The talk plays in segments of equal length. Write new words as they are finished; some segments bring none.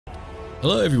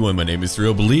Hello everyone, my name is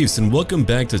SurrealBeliefs and welcome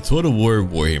back to Total War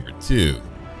Warhammer 2.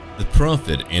 The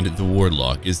Prophet and the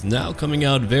Warlock is now coming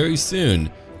out very soon,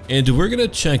 and we're going to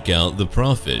check out the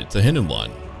Prophet,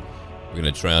 Tehenauin. We're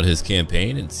going to try out his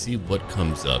campaign and see what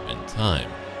comes up in time.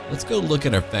 Let's go look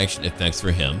at our faction effects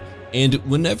for him, and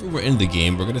whenever we're in the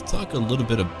game, we're going to talk a little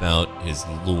bit about his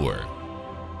lore.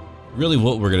 Really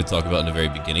what we're going to talk about in the very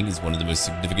beginning is one of the most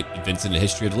significant events in the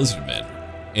history of the Lizardmen.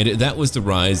 And that was the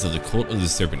rise of the cult of the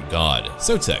serpent god,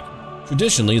 Sotek.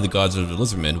 Traditionally, the gods of the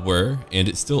Lizardmen were,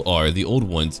 and still are, the old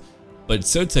ones, but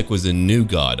Sotek was a new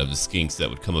god of the skinks that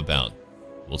would come about.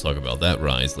 We'll talk about that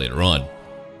rise later on.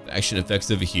 Faction effects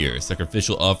over here.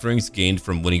 Sacrificial offerings gained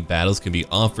from winning battles can be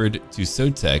offered to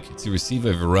Sotek to receive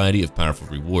a variety of powerful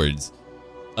rewards.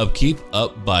 Upkeep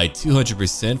up by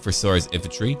 200% for Sar's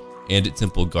infantry and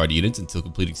temple guard units until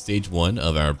completing stage 1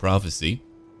 of our prophecy.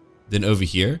 Then over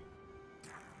here,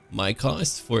 my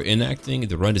cost for enacting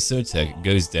the run to Sotek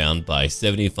goes down by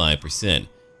 75%.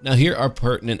 Now here are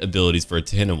pertinent abilities for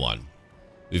Tehenauin.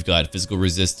 We've got physical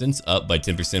resistance up by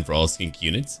 10% for all skink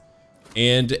units,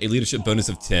 and a leadership bonus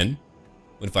of 10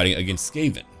 when fighting against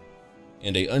Skaven,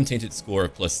 and a untainted score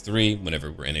of +3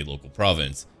 whenever we're in a local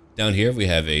province. Down here we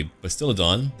have a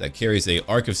Bastiladon that carries a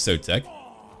Arc of Sotek.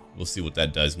 We'll see what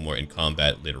that does more in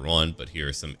combat later on, but here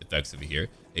are some effects over here.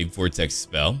 A Vortex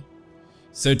spell.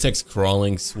 Sotek's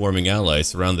crawling, swarming allies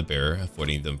surround the bearer,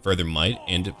 affording them further might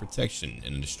and protection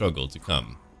in the struggle to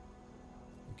come.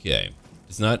 Okay,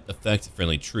 does not affect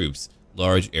friendly troops.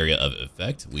 Large area of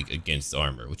effect, weak against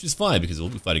armor, which is fine because we'll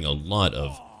be fighting a lot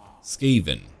of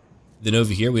Skaven. Then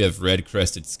over here we have red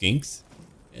crested skinks,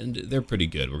 and they're pretty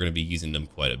good. We're going to be using them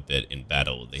quite a bit in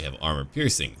battle. They have armor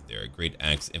piercing. They're a great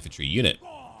axe infantry unit.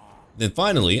 Then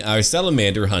finally, our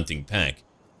salamander hunting pack.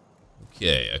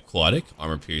 Okay, aquatic,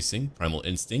 armor piercing, primal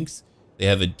instincts. They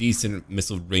have a decent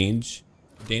missile range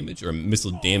damage, or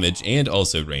missile damage and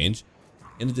also range,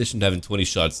 in addition to having 20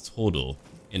 shots total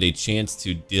and a chance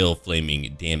to deal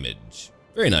flaming damage.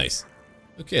 Very nice.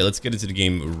 Okay, let's get into the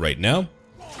game right now.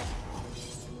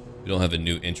 We don't have a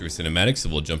new intro cinematic, so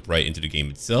we'll jump right into the game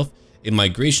itself. A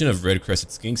migration of red-crested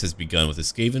skinks has begun, with the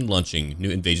Skaven launching new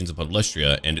invasions upon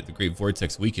Lustria and the Great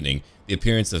Vortex weakening. The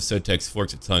appearance of Sotek's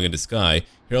forked tongue in the sky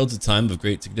heralds a time of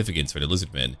great significance for the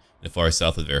Lizardmen. In the far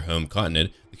south of their home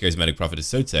continent, the charismatic prophet of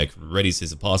Sotek readies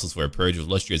his apostles for a purge of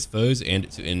Lustria's foes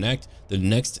and to enact the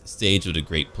next stage of the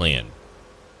Great Plan.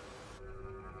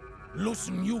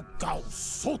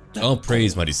 All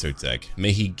praise mighty Sotek.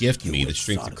 May he gift me the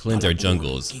strength to cleanse our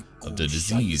jungles of the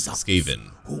diseased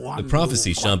Skaven. The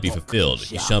prophecy shall be fulfilled.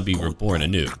 He shall be reborn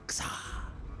anew.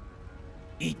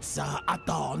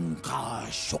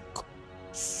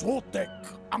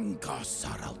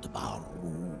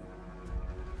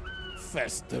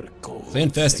 Clan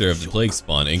Fester of the Plague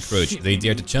Spawn encroach. They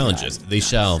dare to challenge us. They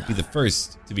shall be the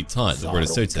first to be taught the word of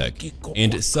Sotek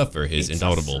and suffer his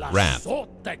indomitable wrath.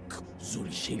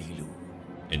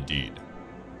 Indeed.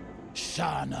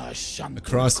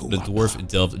 Across the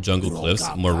dwarf-delved jungle cliffs,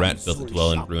 more rat-filth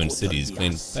dwell in ruined cities.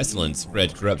 Clan pestilence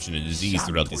spread corruption and disease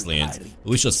throughout these lands, but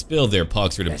we shall spill their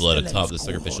pox-ridden blood atop the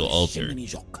sacrificial altar.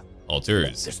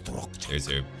 Altars. There's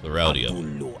their plurality of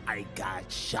them.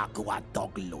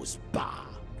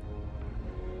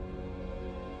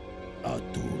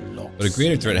 But a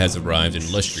greater threat has arrived in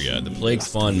Lustria. The plague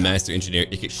spawn master engineer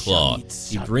Ikit Claw.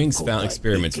 He brings foul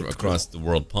experiments from across the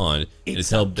world pond and is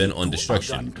hell bent on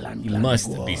destruction. He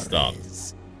must be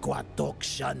stopped.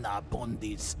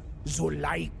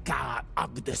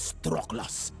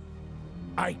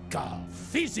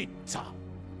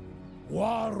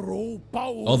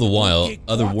 All the while,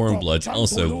 other warm bloods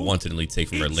also wantonly take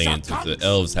from our lands, with the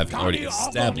elves having already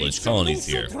established colonies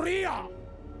here.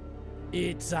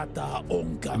 It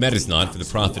matters not, for the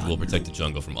prophet will protect the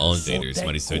jungle from all invaders.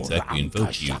 Mighty Sotek, we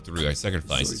invoke you through our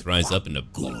sacrifices. Rise up and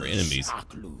obliterate our enemies.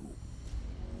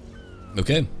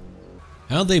 Okay.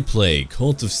 How they play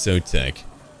Cult of Sotek.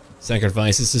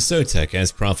 Sacrifices to Sotek.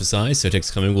 As prophesied,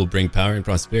 Sotek's coming will bring power and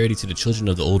prosperity to the children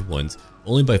of the Old Ones,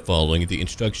 only by following the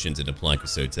instructions in the plaque of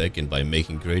Sotek and by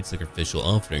making great sacrificial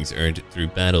offerings earned through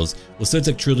battles will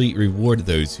Sotek truly reward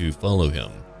those who follow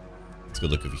him. Let's go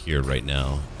look over here right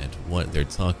now at what they're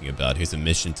talking about. Here's a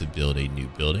mission to build a new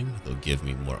building. They'll give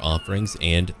me more offerings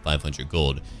and 500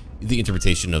 gold. The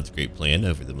interpretation of the Great Plan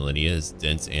over the millennia is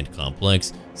dense and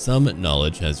complex. Some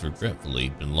knowledge has regretfully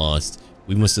been lost.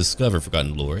 We must discover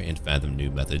forgotten lore and fathom new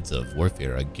methods of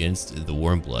warfare against the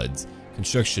Warmbloods.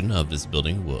 Construction of this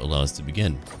building will allow us to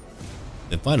begin.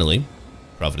 Then finally,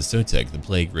 Prophet of Sotek, the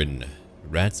plague-ridden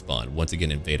rat spawn, once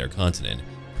again invade our continent,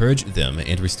 purge them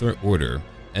and restore order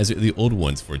as the old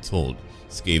ones foretold.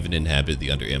 Skaven inhabit the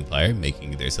Under Empire,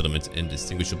 making their settlements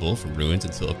indistinguishable from ruins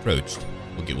until approached.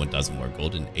 We'll get 1,000 more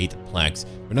gold and 8 plaques.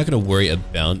 We're not going to worry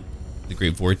about the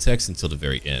Great Vortex until the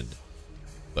very end.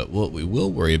 But what we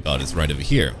will worry about is right over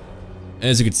here.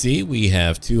 As you can see, we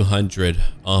have 200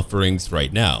 offerings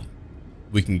right now.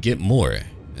 We can get more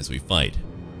as we fight.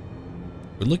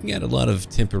 We're looking at a lot of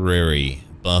temporary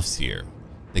buffs here.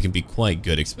 They can be quite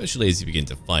good, especially as you begin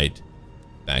to fight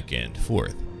back and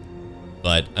forth.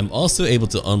 But I'm also able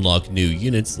to unlock new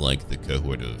units like the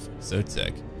cohort of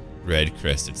Sotek,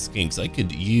 red-crested skinks. I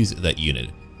could use that unit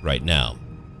right now.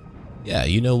 Yeah,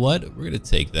 you know what? We're going to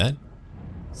take that.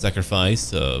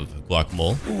 Sacrifice of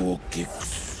guacamole.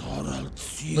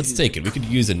 Let's take it. We could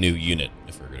use a new unit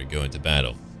if we're going to go into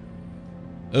battle.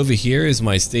 Over here is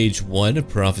my stage 1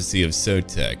 prophecy of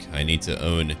Sotek. I need to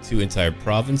own 2 entire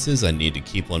provinces. I need to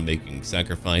keep on making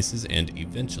sacrifices, and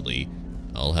eventually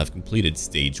I'll have completed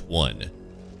stage 1.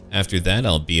 After that,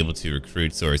 I'll be able to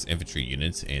recruit Source infantry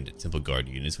units and temple guard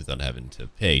units without having to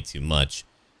pay too much.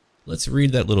 Let's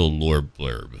read that little lore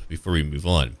blurb before we move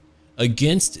on.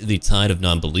 Against the tide of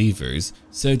non-believers,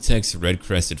 Sotek's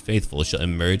red-crested faithful shall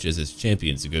emerge as his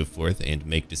champions to go forth and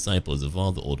make disciples of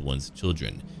all the old one's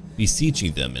children,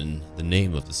 beseeching them in the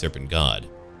name of the serpent god.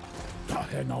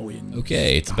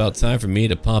 Okay, it's about time for me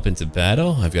to pop into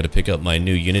battle. I've got to pick up my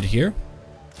new unit here.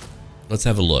 Let's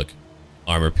have a look.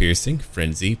 Armor piercing,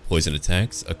 frenzy, poison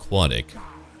attacks, aquatic.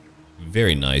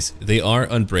 Very nice. They are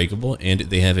unbreakable and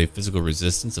they have a physical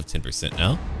resistance of 10%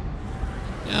 now.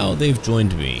 Now they've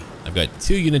joined me. I've got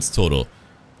 2 units total.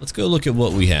 Let's go look at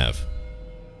what we have.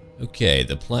 Okay,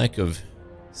 the plaque of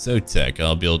Sotek.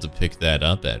 I'll be able to pick that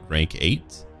up at rank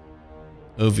 8.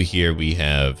 Over here we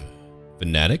have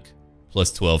Fanatic,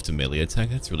 plus 12 to melee attack.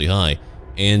 That's really high.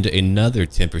 And another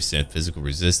 10% physical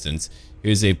resistance.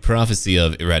 Here's a prophecy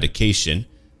of eradication.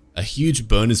 A huge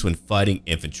bonus when fighting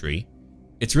infantry.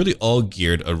 It's really all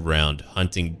geared around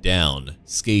hunting down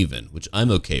Skaven, which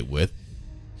I'm okay with.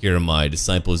 Here are my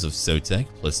Disciples of Sotek,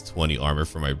 plus 20 armor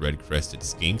for my red-crested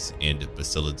skinks and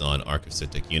Basiladon Arc of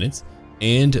Sotek units,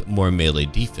 and more melee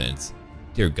defense.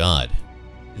 Dear God,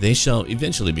 they shall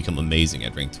eventually become amazing.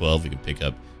 At rank 12, we can pick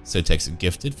up Sotek's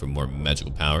Gifted for more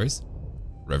magical powers.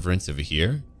 Reverence over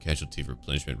here, casualty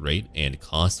replenishment rate and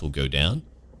cost will go down.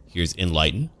 Here's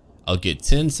Enlighten. I'll get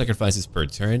 10 sacrifices per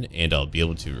turn, and I'll be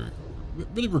able to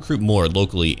really recruit more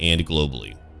locally and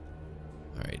globally.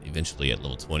 Alright, eventually at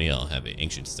level 20 I'll have an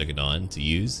Ancient Stegodon to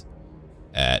use.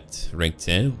 At rank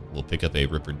 10 we'll pick up a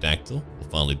Ripperdactyl. We'll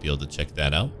finally be able to check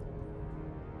that out.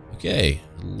 Okay,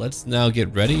 let's now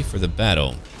get ready for the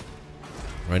battle.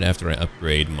 Right after I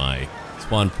upgrade my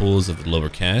spawn pools of the lower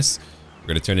caste, we're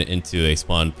going to turn it into a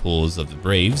spawn pools of the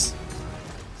Braves.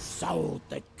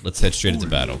 Let's head straight into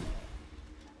battle.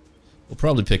 We'll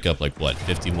probably pick up like what,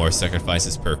 50 more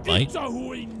sacrifices per fight.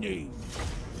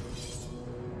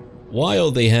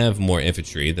 While they have more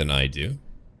infantry than I do,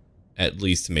 at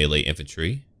least melee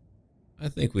infantry, I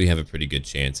think we have a pretty good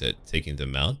chance at taking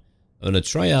them out. I'm going to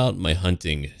try out my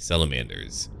hunting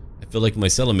salamanders. I feel like my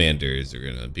salamanders are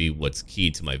going to be what's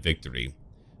key to my victory.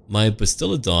 My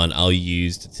Basiladon I'll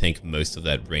use to tank most of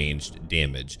that ranged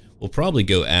damage. We'll probably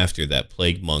go after that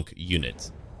Plague Monk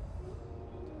unit.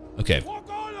 Okay.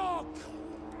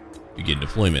 Begin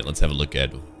deployment. Let's have a look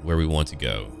at where we want to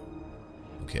go.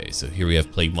 Okay, so here we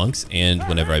have Plague Monks, and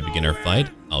whenever I begin our fight,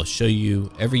 I'll show you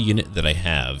every unit that I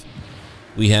have.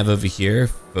 We have over here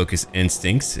Focus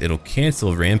Instincts. It'll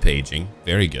cancel Rampaging.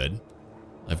 Very good.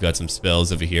 I've got some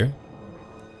spells over here.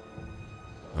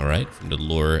 Alright, from the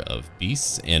Lure of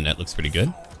Beasts, and that looks pretty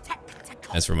good.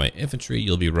 As for my infantry,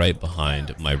 you'll be right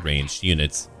behind my ranged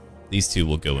units. These two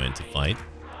will go in to fight.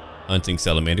 Hunting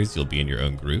Salamanders, you'll be in your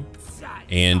own group.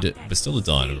 And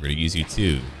Basiladon, we're going to use you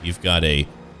too. You've got a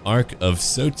Arc of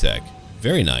Sotek.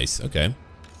 Very nice, okay.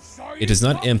 It does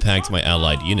not impact my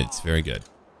allied units. Very good.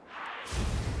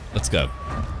 Let's go.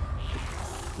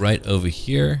 Right over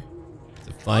here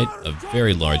to fight a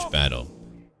very large battle.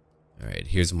 Alright,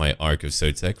 here's my Arc of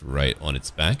Sotek right on its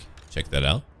back. Check that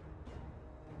out.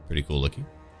 Pretty cool looking.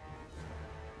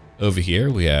 Over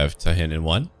here we have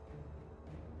Tehenauin.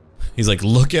 He's like,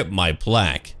 look at my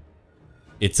plaque.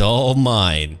 It's all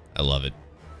mine. I love it.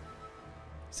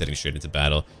 Setting straight into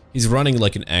battle. He's running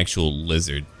like an actual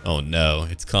lizard. Oh no,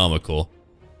 it's comical.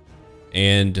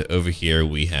 And over here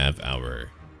we have our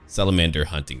Salamander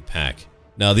Hunting Pack.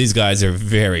 Now these guys are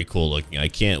very cool looking. I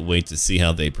can't wait to see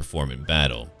how they perform in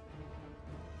battle.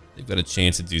 They've got a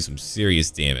chance to do some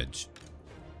serious damage.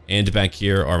 And back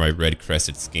here are my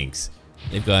red-crested skinks.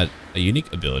 They've got a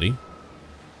unique ability.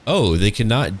 Oh, they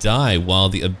cannot die while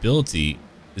the ability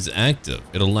is active.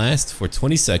 It'll last for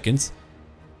 20 seconds.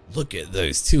 Look at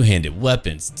those two-handed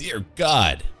weapons. Dear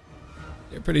God.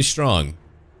 They're pretty strong.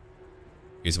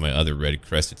 Here's my other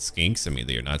red-crested skinks. I mean,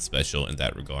 they are not special in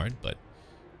that regard, but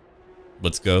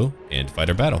let's go and fight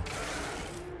our battle.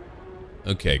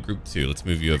 Okay, group 2. Let's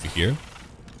move you over here.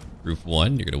 Group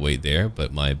 1, you're going to wait there,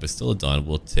 but my Bastiladon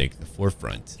will take the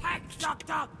forefront.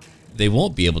 They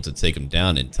won't be able to take him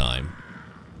down in time.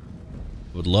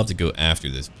 I would love to go after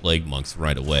this plague monks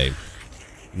right away.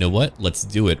 You know what? Let's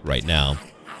do it right now.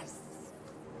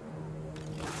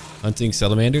 Hunting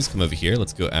salamanders, come over here.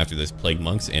 Let's go after those plague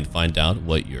monks and find out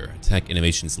what your attack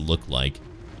animations look like.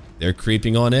 They're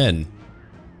creeping on in.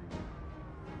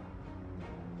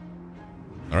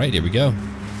 Alright, here we go.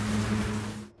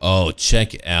 Oh,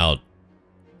 check out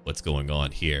what's going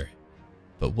on here.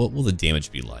 But what will the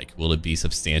damage be like? Will it be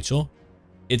substantial?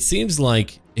 It seems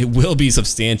like it will be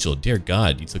substantial. Dear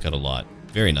God, you took out a lot.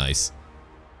 Very nice.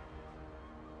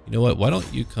 You know what? Why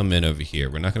don't you come in over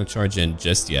here? We're not going to charge in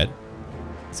just yet.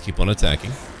 Let's keep on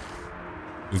attacking.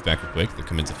 Move back real quick. They're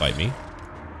coming to fight me.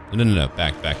 No.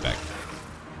 Back.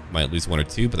 Might lose 1 or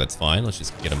 2, but that's fine. Let's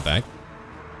just get them back.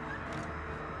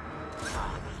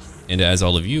 And as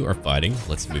all of you are fighting,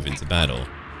 let's move into battle.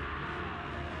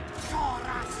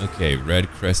 Okay,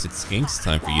 red-crested skinks,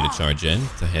 time for you to charge in.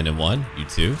 Tehenauin, you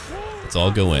too. Let's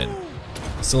all go in.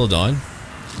 Bastiladon,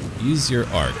 use your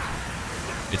arc.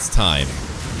 It's time.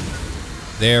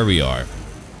 There we are.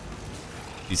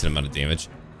 Decent amount of damage.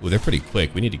 Ooh, they're pretty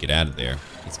quick. We need to get out of there.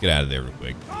 Let's get out of there real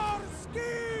quick.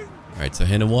 Alright,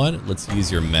 Tehenauin, let's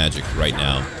use your magic right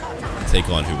now to take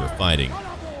on who we're fighting.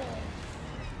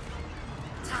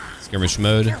 Skirmish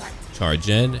mode, charge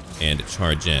in, and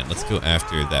charge in. Let's go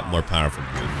after that more powerful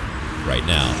group right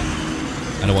now.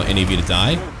 I don't want any of you to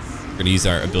die. We're going to use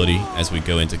our ability as we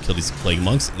go in to kill these plague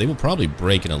monks. They will probably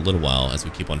break in a little while as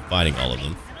we keep on fighting all of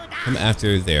them. Come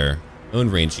after their own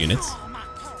ranged units.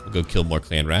 We'll go kill more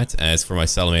clan rats. As for my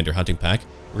salamander hunting pack,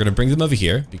 we're going to bring them over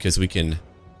here because we can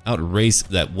outrace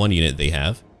that one unit they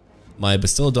have. My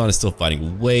Bastiladon is still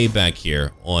fighting way back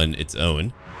here on its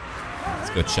own. Let's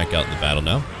go check out the battle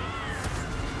now.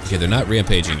 Okay, they're not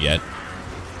rampaging yet.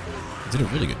 They did a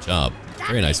really good job.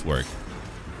 Very nice work.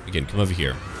 Again, come over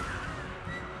here.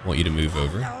 I want you to move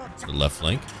over to the left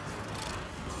flank.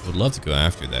 I would love to go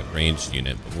after that ranged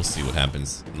unit, but we'll see what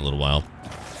happens in a little while.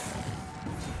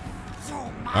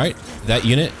 Alright, that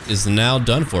unit is now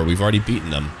done for. We've already beaten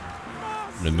them.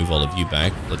 I'm going to move all of you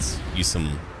back. Let's use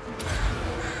some...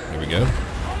 There we go.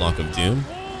 Block of Doom.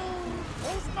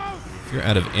 If you're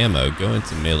out of ammo, go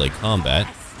into melee combat.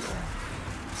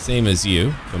 Same as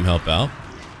you. Come help out.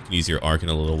 You can use your arc in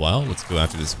a little while. Let's go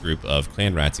after this group of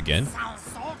clan rats again.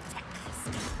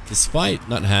 Despite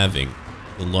not having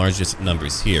the largest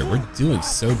numbers here, we're doing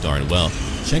so darn well.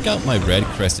 Check out my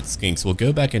red-crested skinks. We'll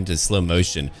go back into slow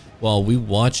motion while we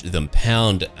watch them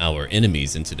pound our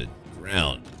enemies into the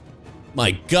ground. My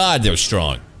God, they're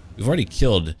strong. We've already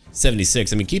killed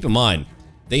 76. I mean, keep in mind,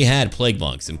 they had plague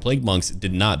monks, and plague monks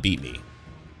did not beat me.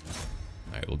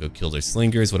 Alright, we'll go kill their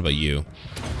slingers. What about you?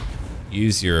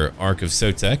 Use your Arc of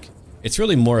Sotek. It's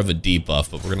really more of a debuff,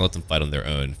 but we're going to let them fight on their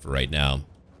own for right now.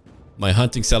 My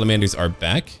hunting salamanders are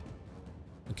back.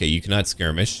 Okay, you cannot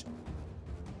skirmish.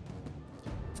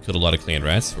 We've killed a lot of clan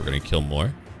rats. We're going to kill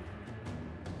more.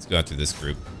 Let's go after this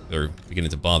group. They're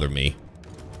beginning to bother me.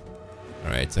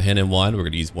 Alright, Tehenauin, we're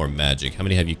going to use more magic. How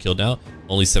many have you killed now?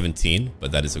 Only 17,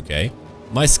 but that is okay.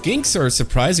 My skinks are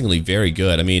surprisingly very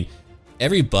good. I mean,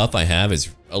 every buff I have is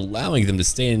allowing them to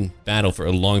stay in battle for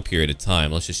a long period of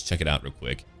time. Let's just check it out real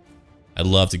quick. I'd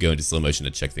love to go into slow motion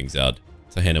to check things out.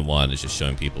 Tehenauin is just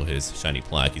showing people his shiny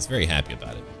plaque. He's very happy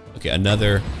about it. Okay,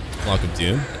 another Block of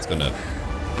Doom. That's going to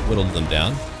whittle them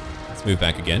down. Let's move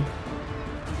back again.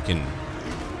 We can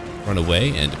run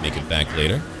away and make it back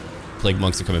later. Plague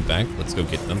monks are coming back. Let's go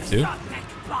get them too.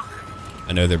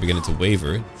 I know they're beginning to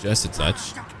waver just a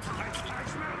touch.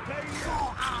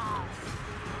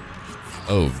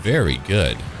 Oh, very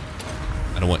good.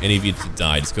 I don't want any of you to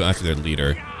die. Just go after their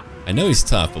leader. I know he's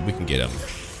tough, but we can get him.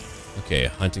 Okay,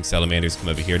 hunting salamanders come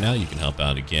over here now. You can help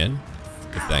out again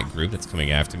with that group that's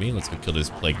coming after me. Let's go kill those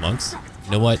plague monks.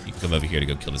 You know what? You can come over here to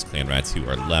go kill those clan rats who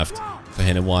are left.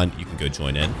 Tehenauin, you can go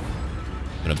join in.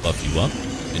 I'm gonna buff you up.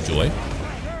 Enjoy.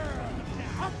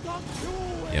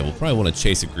 Yeah, we'll probably want to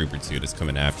chase a group or two that's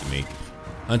coming after me.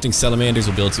 Hunting salamanders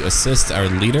will be able to assist our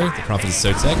leader, the Prophet of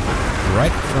Sotek,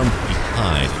 right from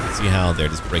behind. You can see how they're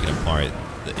just breaking apart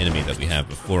the enemy that we have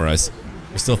before us.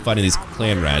 We're still fighting these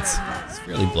clan rats. It's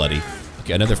fairly bloody.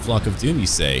 Okay, another Flock of Doom, you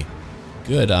say?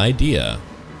 Good idea.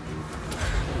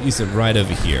 Use it right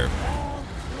over here.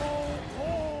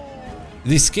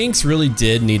 These skinks really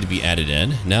did need to be added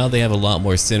in. Now they have a lot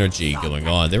more synergy going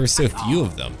on. There were so few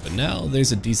of them, but now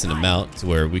there's a decent amount to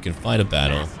where we can fight a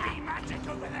battle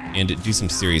and do some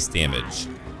serious damage.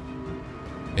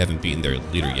 We haven't beaten their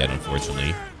leader yet,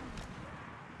 unfortunately.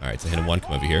 Alright, Tehenauin,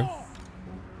 come over here.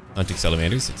 Hunting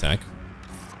salamanders, attack.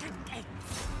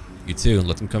 You too,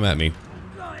 let them come at me.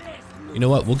 You know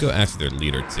what, we'll go after their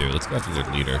leader too. Let's go after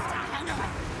their leader.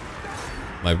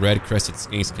 My red crested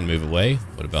skinks can move away.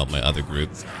 What about my other group?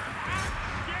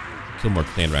 Kill more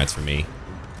clan rats for me.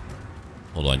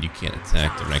 Hold on, you can't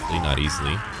attack directly, not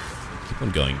easily. Keep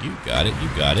on going, you got it, you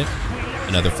got it.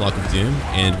 Another Flock of Doom,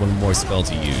 and one more spell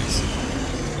to use.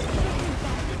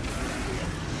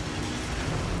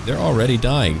 They're already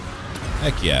dying.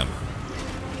 Heck yeah.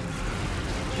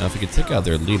 Now if we could take out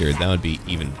their leader, that would be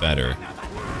even better.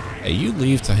 Hey, you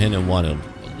leave Tehenauin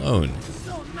alone.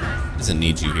 Doesn't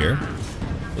need you here.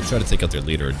 We'll try to take out their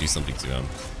leader or do something to him.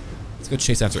 Let's go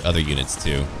chase after other units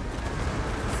too.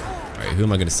 Alright, who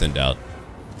am I going to send out?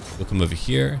 You'll come over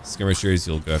here. Skirmishers,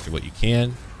 you'll go after what you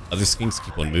can. Other skinks,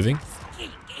 keep on moving.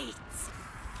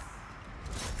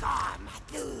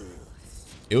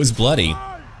 It was bloody.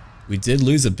 We did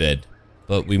lose a bit,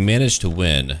 but we managed to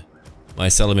win. My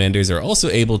salamanders are also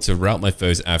able to rout my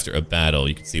foes after a battle.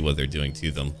 You can see what they're doing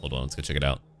to them. Hold on, let's go check it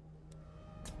out.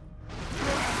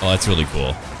 Oh, that's really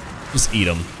cool. Just eat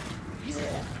them.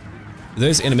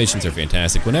 Those animations are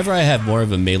fantastic. Whenever I have more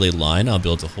of a melee line, I'll be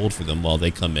able to hold for them while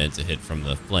they come in to hit from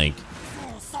the flank.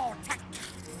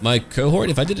 My cohort,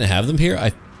 if I didn't have them here,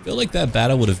 I feel like that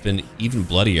battle would have been even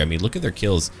bloodier. I mean, look at their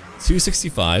kills.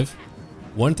 265,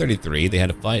 133. They had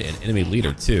to fight an enemy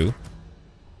leader too.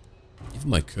 Even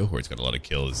my cohort's got a lot of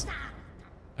kills.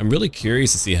 I'm really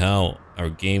curious to see how our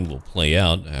game will play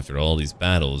out after all these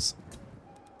battles.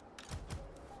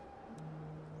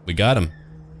 We got him.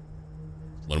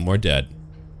 One more dead.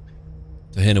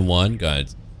 Tehenauin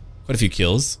got quite a few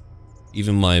kills.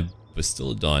 Even my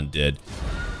Bastiladon did.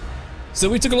 So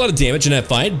we took a lot of damage in that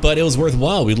fight, but it was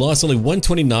worthwhile. We lost only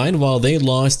 129 while they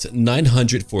lost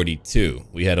 942.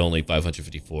 We had only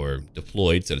 554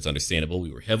 deployed, so it's understandable.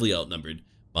 We were heavily outnumbered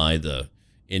by the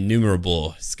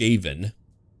innumerable Skaven.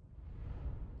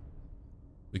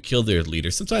 We killed their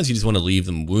leader. Sometimes you just want to leave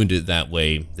them wounded, that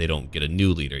way they don't get a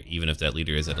new leader. Even if that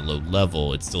leader is at a low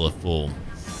level, it's still a full,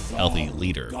 healthy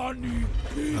leader.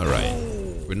 Alright,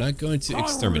 we're not going to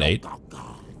exterminate.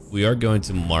 We are going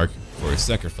to mark for a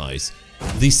sacrifice.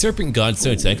 The serpent god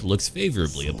Sotek looks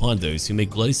favorably upon those who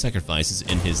make bloody sacrifices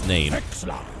in his name.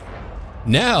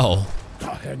 Now,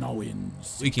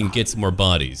 we can get some more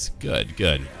bodies. Good,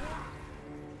 good.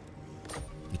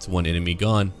 It's one enemy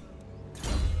gone.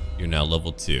 You're now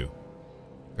level 2.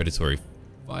 Predatory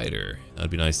fighter.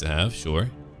 That'd be nice to have, sure.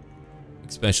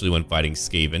 Especially when fighting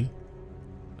Skaven.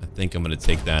 I think I'm going to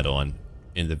take that on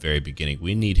in the very beginning.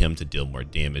 We need him to deal more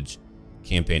damage.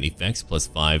 Campaign effects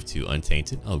 +5 to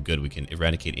untainted. Oh good, we can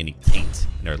eradicate any taint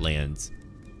in our lands.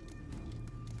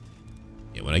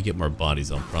 Yeah, when I get more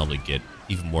bodies, I'll probably get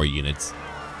even more units.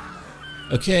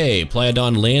 Okay,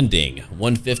 Pleiadon landing.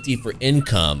 150 for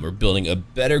income. We're building a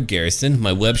better garrison.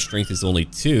 My web strength is only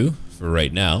 2 for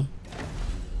right now.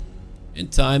 In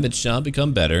time, it shall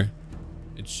become better.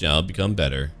 It shall become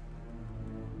better.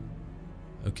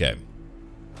 Okay.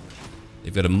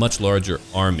 They've got a much larger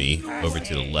army over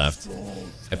to the left.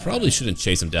 I probably shouldn't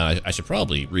chase them down. I should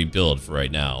probably rebuild for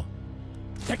right now.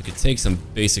 I could take some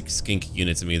basic skink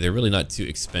units. I mean, they're really not too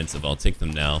expensive. I'll take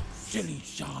them now.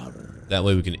 That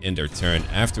way we can end our turn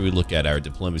after we look at our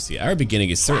diplomacy. Our beginning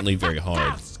is certainly very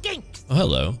hard. Oh,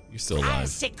 hello. You're still alive.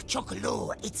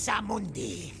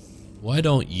 Why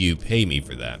don't you pay me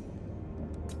for that?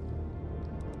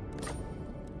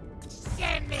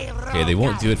 Okay, they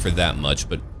won't do it for that much,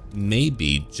 but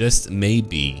maybe, just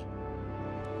maybe,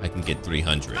 I can get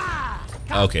 300.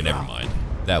 Okay, never mind.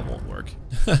 That won't work.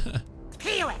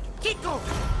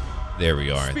 There we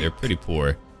are. They're pretty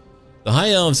poor. The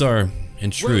high elves are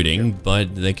intruding,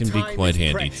 but they can be quite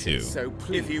handy too.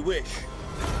 If you wish.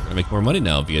 We're gonna make more money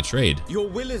now via trade. Your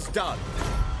will is done.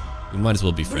 We might as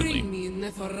well be friendly.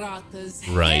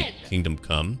 Right. Kingdom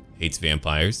Come. Hates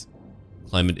vampires.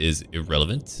 Climate is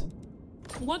irrelevant.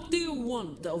 What do you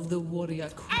want of the warrior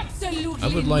queen? Absolutely I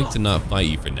would like to not fight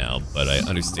you for now, but I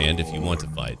understand if you want to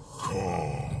fight.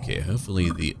 Okay,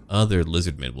 hopefully the other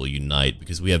lizardmen will unite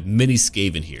because we have many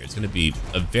Skaven here. It's going to be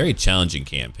a very challenging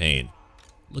campaign.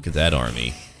 Look at that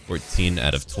army. 14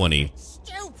 out of 20.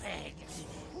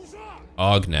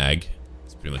 Ognag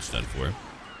is pretty much done for.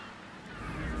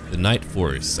 The Night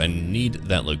Force. I need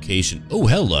that location. Oh,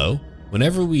 hello.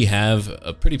 Whenever we have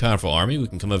a pretty powerful army, we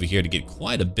can come over here to get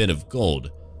quite a bit of gold.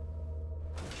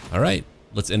 Alright,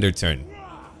 let's end our turn.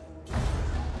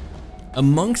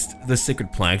 Amongst the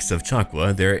sacred plaques of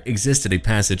Chakwa, there existed a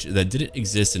passage that didn't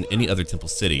exist in any other temple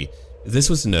city. This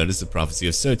was known as the prophecy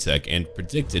of Sotek and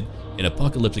predicted an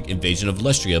apocalyptic invasion of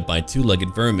Lustria by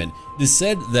two-legged vermin. It is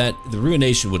said that the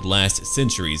ruination would last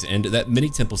centuries and that many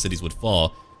temple cities would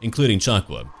fall, including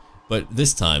Chakwa. But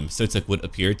this time, Sotek would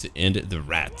appear to end the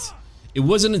rat. It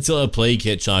wasn't until a plague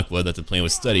hit Chakwa that the plan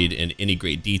was studied in any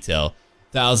great detail.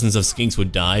 Thousands of skinks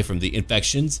would die from the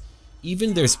infections.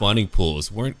 Even their spawning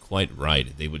pools weren't quite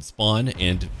right. They would spawn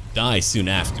and die soon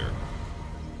after.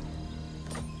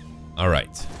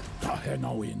 Alright.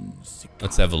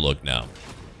 Let's have a look now.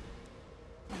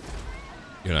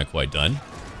 You're not quite done.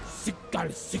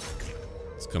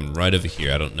 Let's come right over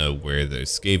here. I don't know where the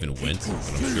Skaven went,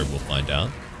 but I'm sure we'll find out.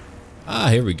 Ah,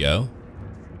 here we go.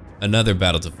 Another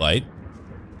battle to fight.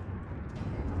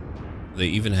 They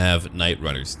even have night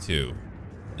runners too.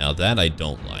 Now that I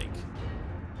don't like.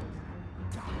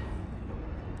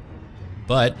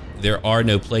 But there are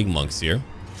no plague monks here.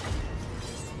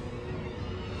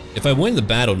 If I win the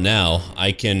battle now,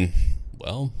 I can,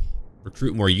 well,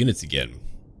 recruit more units again.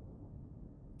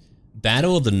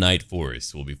 Battle of the Night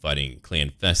Forest. We'll be fighting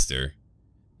Clan Fester.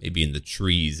 Maybe in the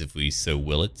trees if we so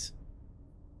will it.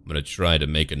 I'm gonna try to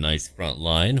make a nice front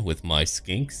line with my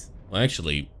skinks. Well,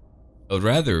 actually, I would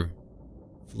rather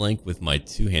flank with my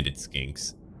two-handed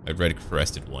skinks. My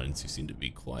red-crested ones who seem to be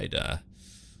quite,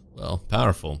 well,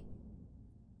 powerful.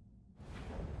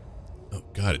 Oh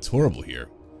god, it's horrible here.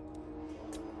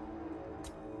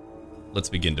 Let's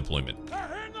begin deployment.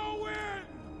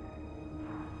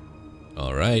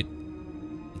 Alright.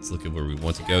 Let's look at where we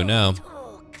want to go now.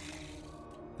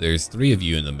 There's 3 of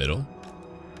you in the middle.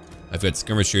 I've got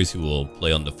skirmishers who will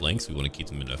play on the flanks. We want to keep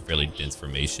them in a fairly dense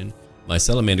formation. My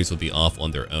salamanders will be off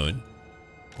on their own.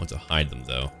 I want to hide them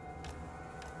though.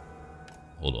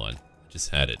 Hold on. I just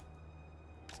had it.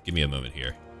 Just give me a moment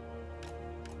here.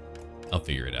 I'll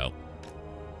figure it out.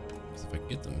 Because if I can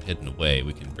get them hidden away,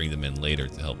 we can bring them in later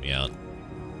to help me out.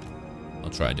 I'll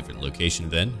try a different location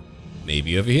then.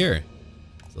 Maybe over here.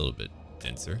 It's a little bit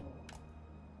denser.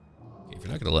 Okay, if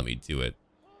you're not going to let me do it,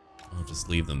 I'll just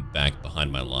leave them back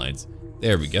behind my lines.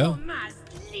 There we go.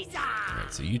 Alright,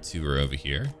 so you two are over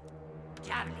here.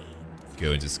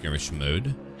 Go into skirmish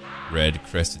mode. Red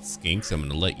crested skinks, I'm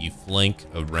going to let you flank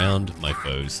around my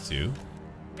foes too.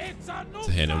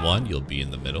 Tehenauin, you'll be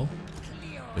in the middle.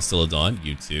 Bastiladon,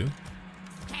 you two.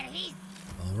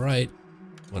 Alright.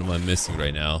 What am I missing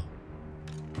right now?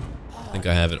 I think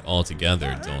I have it all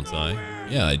together, don't I?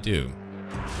 Yeah, I do.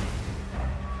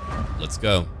 Let's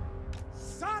go.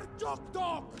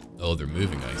 Oh, they're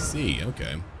moving, I see.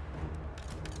 Okay.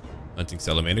 Hunting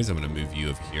salamanders, I'm going to move you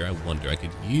over here. I wonder, I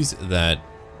could use that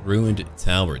ruined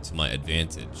tower to my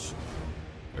advantage.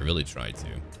 I really try to.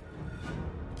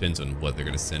 Depends on what they're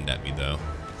going to send at me, though.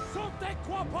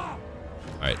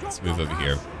 Alright, let's move over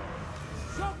here.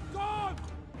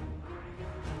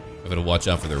 I've got to watch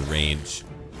out for their range.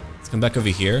 Let's come back over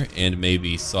here and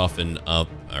maybe soften up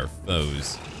our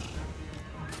foes.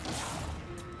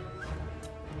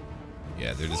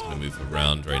 Yeah, they're just going to move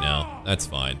around right now. That's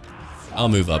fine. I'll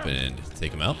move up and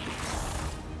take them out.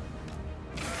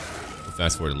 We'll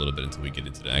fast forward a little bit until we get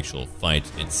into the actual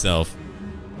fight itself.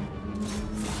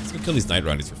 Let's go kill these Night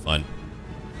Riders for fun.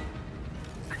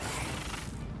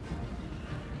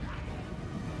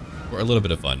 Or a little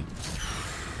bit of fun.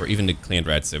 Or even the clan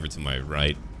rats over to my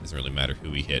right. Doesn't really matter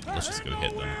who we hit. Let's just go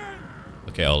hit them.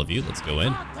 Okay, all of you, let's go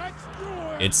in.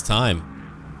 It's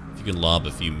time. If you can lob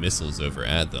a few missiles over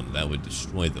at them, that would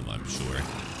destroy them, I'm sure.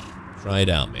 Try it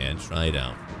out, man. Try it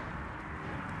out.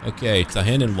 Okay,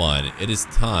 Tehenauin, it is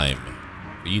time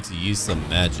for you to use some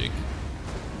magic.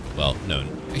 Well, no,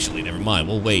 actually, never mind.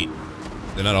 We'll wait.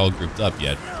 They're not all grouped up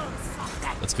yet.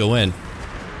 Let's go in.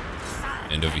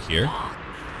 And over here.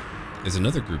 There's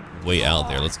another group way out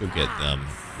there. Let's go get them.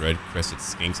 Red crested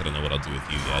skinks. I don't know what I'll do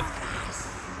with you yet.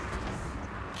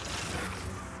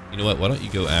 You know what? Why don't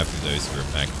you go after those who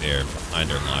are back there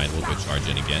behind our line? We'll go charge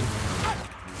in again.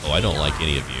 Oh, I don't like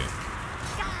any of you.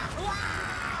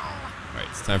 Alright,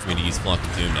 it's time for me to use Flock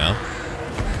of Doom now.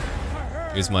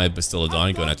 Here's my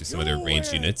Bastiladon going after some of their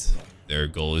ranged units. Their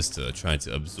goal is to try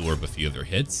to absorb a few of their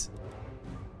hits.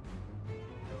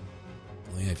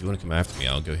 Oh yeah, if you want to come after me,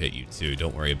 I'll go hit you too.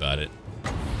 Don't worry about it.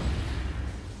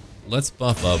 Let's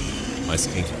buff up my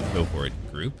skink cohort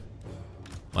group.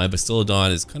 My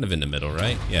Bastiladon is kind of in the middle,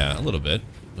 right? Yeah, a little bit.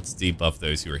 Let's debuff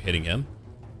those who are hitting him.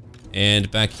 And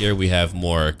back here we have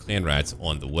more clan rats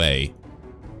on the way.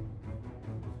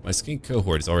 My skink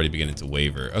cohort is already beginning to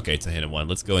waver. Okay, Tehenauin,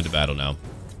 let's go into battle now.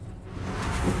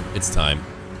 It's time.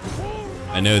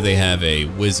 I know they have a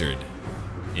wizard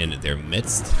in their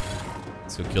midst,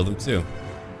 Let's go kill them too.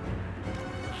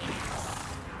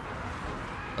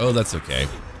 Oh, that's okay.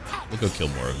 We'll go kill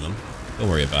more of them. Don't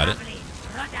worry about it.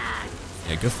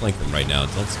 Yeah, go flank them right now.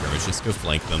 Don't skirmish, just go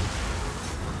flank them.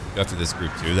 Go after this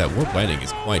group too. That warp lightning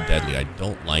is quite deadly. I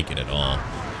don't like it at all.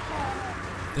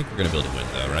 I think we're gonna be able to win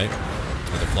though, right?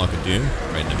 Another flock of doom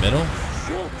right in the middle.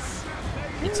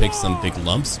 We'll take some big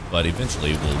lumps, but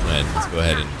eventually we'll win. Let's go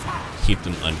ahead and keep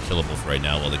them unkillable for right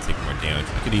now while they take more damage.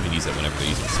 We could even use that whenever they're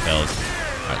using spells.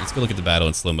 Alright, let's go look at the battle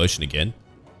in slow motion again.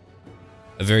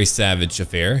 A very savage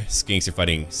affair. Skinks are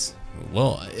fighting...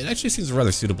 Well, it actually seems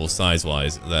rather suitable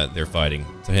size-wise that they're fighting.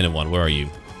 Tehenauin, where are you?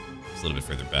 Just a little bit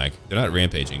further back. They're not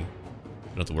rampaging. We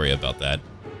don't have to worry about that.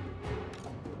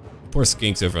 Poor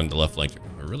Skinks over on the left flank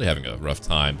are really having a rough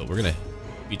time, but we're gonna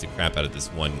beat the crap out of this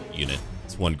one unit.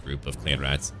 This one group of clan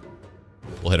rats.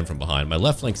 We'll hit them from behind. My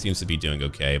left flank seems to be doing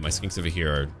okay. My Skinks over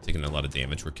here are taking a lot of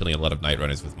damage. We're killing a lot of Night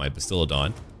Runners with my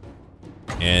Bastiladon.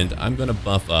 And I'm gonna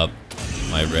buff up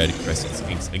my red crescent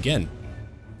Skinks again.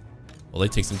 Well, they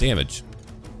take some damage.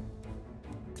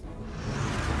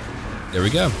 There we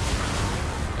go.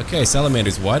 Okay,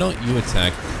 Salamanders, why don't you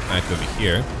attack back over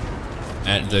here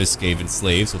at those Skaven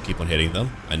slaves? We'll keep on hitting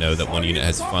them. I know that one unit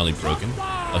has finally broken.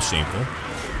 How shameful.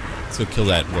 Let's go kill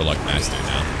that Warlock Master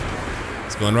now.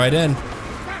 It's going right in.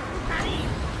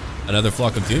 Another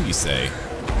flock of doom, you say?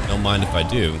 Don't mind if I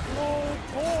do.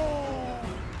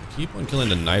 Keep on killing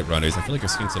the Night Runners. I feel like our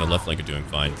Skinks on the left flank are doing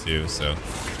fine too, so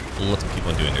we'll let them keep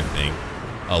on doing their thing.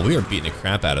 Oh, we are beating the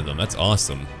crap out of them. That's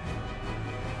awesome.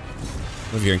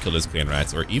 Come over here and kill those clan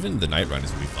rats, or even the Night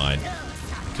Runners will be fine.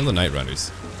 Kill the Night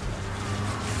Runners.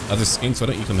 Other Skinks, why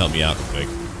don't you come help me out real quick?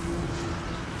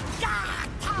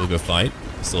 We'll go fight.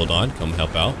 Bastiladon, come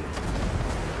help out.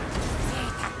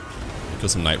 Kill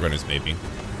some Night Runners, maybe.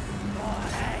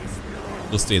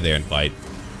 We'll stay there and fight.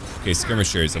 Okay,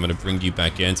 skirmishers, I'm going to bring you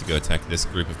back in to go attack this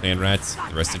group of clan rats.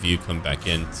 The rest of you come back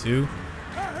in too.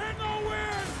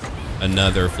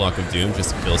 Another flock of doom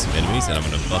just to kill some enemies, and I'm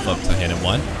going to buff up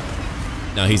Tehenauin.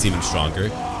 Now he's even stronger.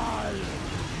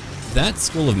 That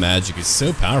School of Magic is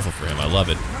so powerful for him. I love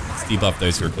it. Let's debuff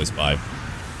those who are close by.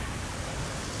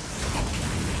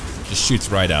 Just shoots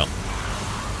right out.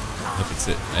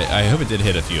 I hope it did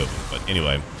hit a few of them, but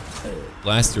anyway.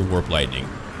 Blast your warp lightning.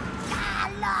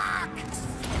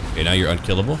 Okay, now you're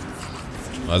unkillable.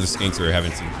 Other Skinks are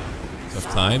having some tough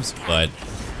times, but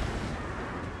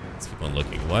let's keep on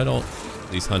looking. Why don't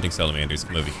these hunting salamanders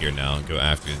come over here now and go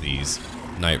after these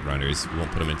Night Runners? We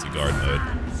won't put them into guard mode.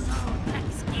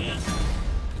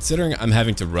 Considering I'm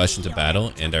having to rush into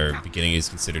battle and our beginning is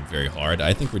considered very hard,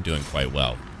 I think we're doing quite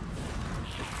well.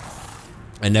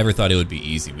 I never thought it would be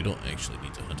easy. We don't actually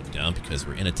need to hunt them down because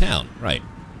we're in a town, right?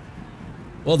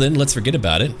 Well then, let's forget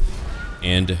about it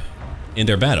and end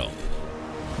our battle.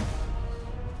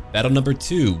 Battle number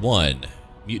 2-1.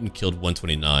 Mutant killed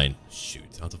 129. Shoot,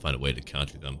 I'll have to find a way to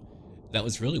counter them. That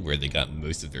was really where they got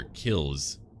most of their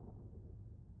kills.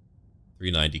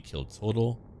 390 killed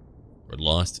total, or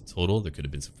lost total. There could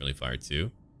have been some friendly fire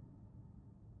too,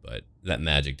 but that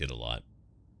magic did a lot.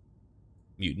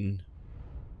 Mutant,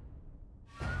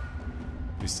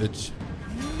 Usage,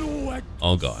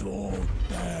 all gone.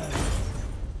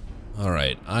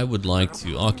 Alright, I would like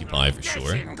to occupy for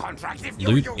sure.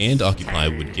 Loot and occupy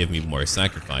would give me more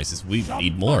sacrifices. We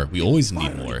need more. We always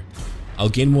need more. I'll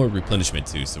gain more replenishment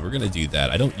too, so we're going to do that.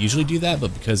 I don't usually do that,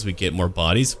 but because we get more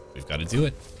bodies, we've got to do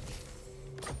it.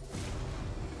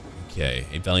 Okay,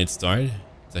 a valiant start.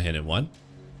 Tehenauin.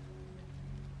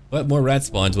 But more rat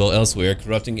spawns dwell elsewhere,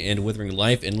 corrupting and withering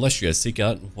life. And Lustria, seek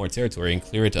out more territory and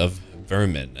clear it of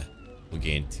vermin. We'll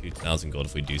gain 2,000 gold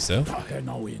if we do so.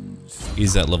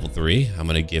 He's at level 3. I'm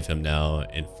going to give him now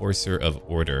Enforcer of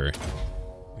Order.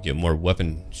 We get more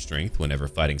weapon strength whenever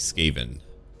fighting Skaven.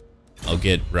 I'll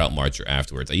get Route Marcher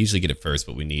afterwards. I usually get it first,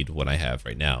 but we need what I have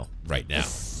right now. Grab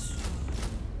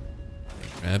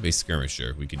a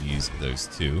Skirmisher. We could use those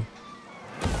two.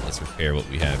 Let's repair what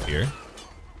we have here.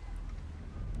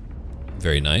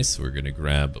 Very nice. We're going to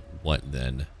grab what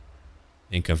then?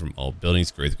 Income from all buildings.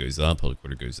 Growth goes up. Public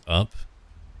order goes up.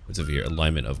 What's over here?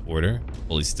 Alignment of order.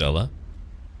 Holy Stella.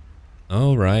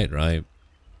 Oh, right.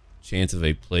 Chance of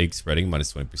a plague spreading,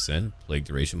 minus 20%. Plague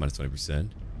duration, minus 20%.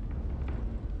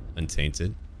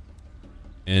 Untainted.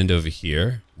 And over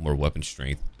here, more weapon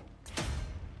strength.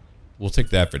 We'll take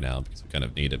that for now because we kind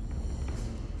of need it.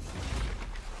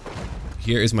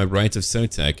 Here is my Rites of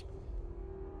Sotek.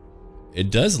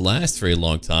 It does last for a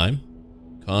long time.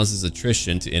 Causes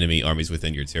attrition to enemy armies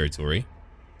within your territory.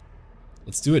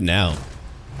 Let's do it now.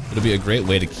 It'll be a great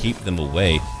way to keep them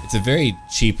away. It's a very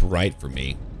cheap rite for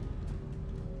me.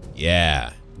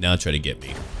 Yeah, now try to get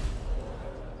me.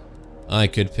 I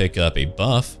could pick up a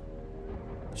buff.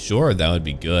 Sure, that would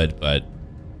be good, but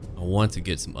I want to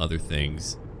get some other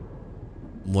things.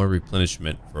 More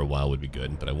replenishment for a while would be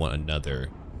good, but I want another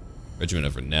Regiment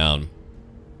of Renown.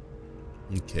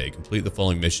 Okay, complete the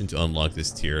following mission to unlock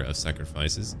this tier of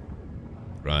sacrifices.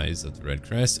 Rise of the Red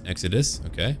Crest, Exodus,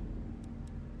 okay.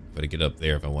 Gotta get up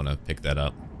there if I want to pick that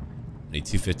up. I need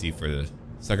 250 for the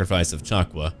sacrifice of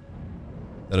Chakwa.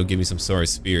 That'll give me some Sora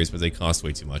Spears, but they cost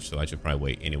way too much, so I should probably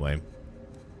wait anyway.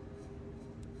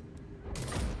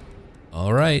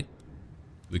 Alright.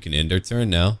 We can end our turn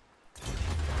now.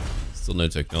 Still no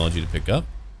technology to pick up.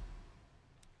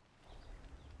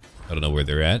 I don't know where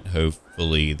they're at.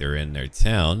 Hopefully they're in their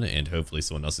town, and hopefully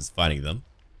someone else is fighting them.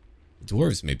 The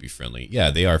dwarves may be friendly.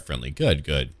 Yeah, they are friendly. Good,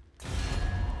 good.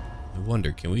 I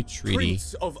wonder, can we treaty?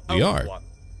 We are.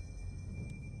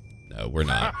 No, we're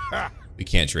not. We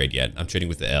can't trade yet. I'm trading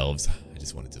with the elves. I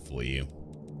just wanted to fool you.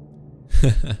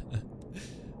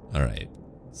 Alright.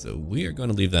 So we are going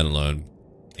to leave that alone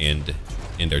and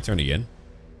end our turn again.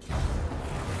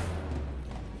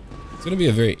 It's going to be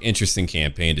a very interesting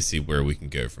campaign to see where we can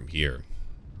go from here.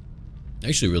 I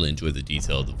actually really enjoy the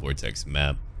detail of the Vortex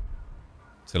map.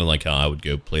 It's kind of like how I would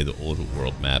go play the old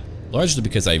world map, largely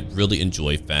because I really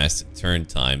enjoy fast turn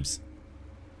times.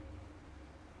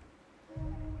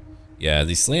 Yeah,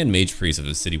 the Slan Mage Priests of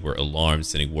the city were alarmed,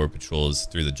 sending war patrols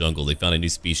through the jungle. They found a new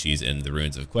species in the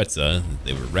ruins of Quetzal.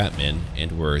 They were Ratmen,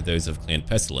 and were those of Clan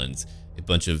Pestilence, a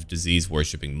bunch of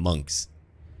disease-worshipping monks.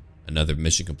 Another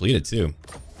mission completed, too.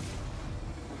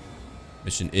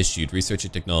 Mission issued. Research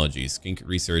and technology. Skink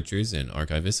researchers and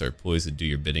archivists are poised to do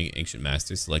your bidding. Ancient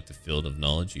masters, select the field of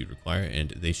knowledge you require,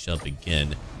 and they shall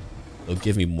begin. They'll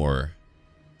give me more.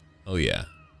 Oh, yeah.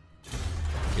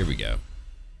 Here we go.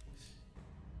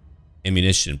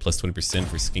 Ammunition, plus 20%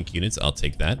 for skink units. I'll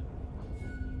take that.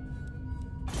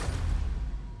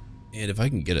 And if I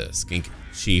can get a skink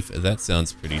chief, that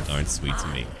sounds pretty darn sweet to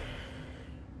me.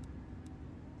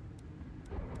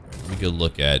 Let me go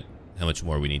look at how much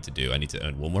more we need to do. I need to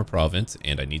own one more province,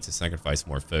 and I need to sacrifice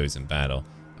more foes in battle.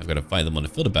 I've got to fight them on the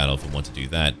field of battle if I want to do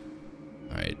that.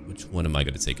 Alright, which one am I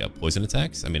going to take up? Poison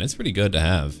attacks? I mean, that's pretty good to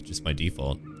have, just by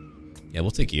default. Yeah,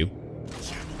 we'll take you.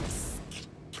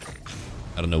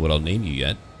 I don't know what I'll name you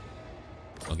yet.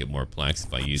 I'll get more plaques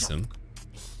if I use them.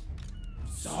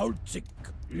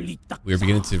 We are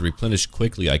beginning to replenish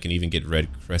quickly. I can even get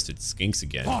red-crested skinks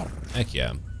again. Heck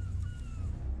yeah.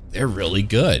 They're really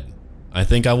good. I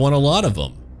think I want a lot of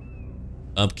them.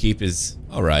 Upkeep is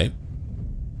alright.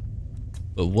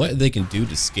 But what they can do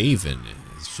to Skaven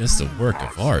is just a work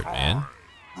of art, man.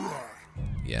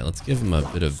 Yeah, let's give them a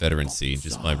bit of veterancy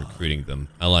just by recruiting them.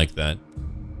 I like that.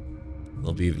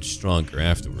 They'll be even stronger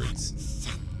afterwards.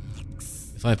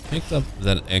 If I picked up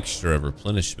that extra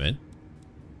replenishment,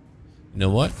 you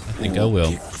know what? I think I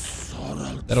will.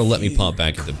 That'll let me pop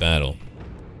back into battle.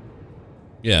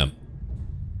 Yeah.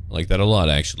 I like that a lot,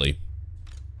 actually.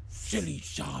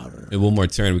 In one more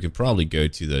turn, we could probably go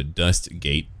to the Dust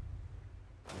Gate.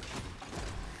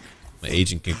 My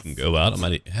agent can go out. I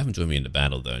might have him join me in the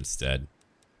battle, though, instead.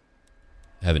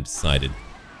 I haven't decided.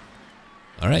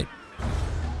 Alright.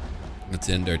 Let's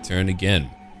end our turn again.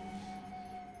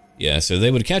 Yeah, so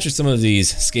they would capture some of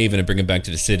these Skaven and bring them back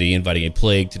to the city, inviting a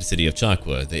plague to the city of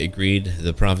Chakwa. They agreed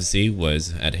the prophecy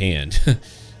was at hand.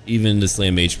 Even the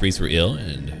Slan Mage Priests were ill,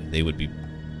 and they would be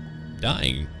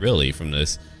dying, really, from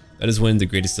this. That is when the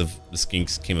greatest of the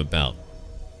skinks came about.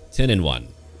 10 in 1.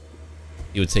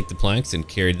 He would take the planks and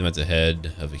carry them at the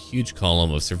head of a huge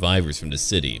column of survivors from the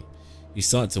city. He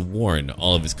sought to warn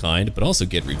all of his kind, but also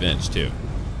get revenge, too.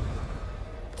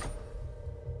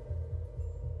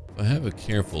 If I have a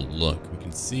careful look, we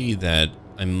can see that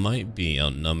I might be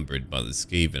outnumbered by the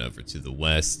Skaven over to the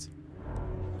west.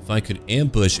 If I could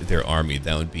ambush their army,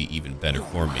 that would be even better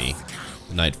for me.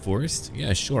 The Night Forest?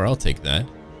 Yeah, sure, I'll take that.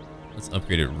 Let's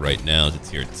upgrade it right now to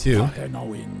tier 2. I'm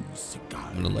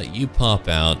going to let you pop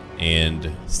out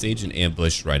and stage an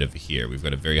ambush right over here. We've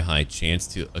got a very high chance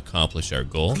to accomplish our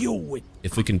goal.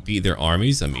 If we can beat their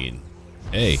armies, I mean,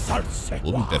 hey,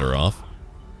 we'll be better off.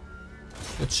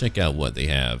 Let's check out what they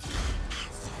have.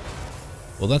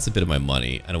 Well, that's a bit of my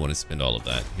money. I don't want to spend all of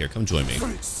that. Here, come join me.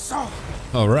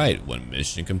 Alright, one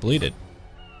mission completed.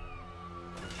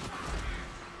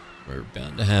 We're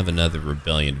bound to have another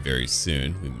rebellion very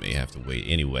soon. We may have to wait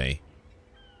anyway.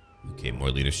 Okay, more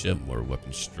leadership, more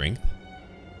weapon strength.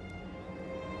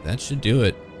 That should do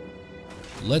it.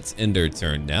 Let's end our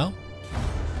turn now.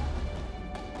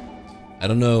 I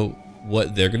don't know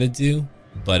what they're going to do,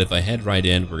 but if I head right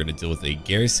in, we're going to deal with a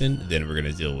garrison, then we're going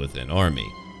to deal with an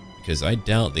army. Because I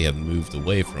doubt they have moved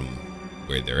away from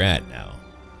where they're at now.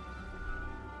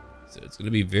 So it's going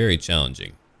to be very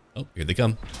challenging. Oh, here they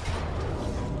come.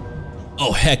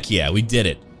 Oh, heck yeah, we did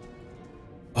it.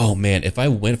 Oh man, if I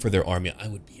went for their army, I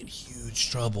would be in huge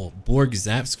trouble. Borg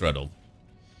Zapscruttle.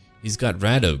 He's got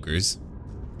rat ogres.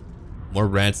 More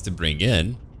rats to bring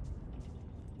in.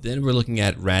 Then we're looking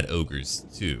at rat ogres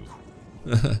too.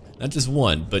 Not just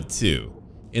one, but two.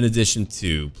 In addition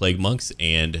to plague monks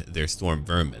and their storm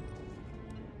vermin.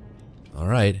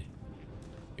 Alright,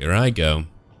 here I go.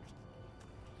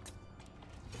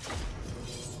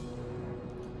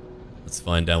 Let's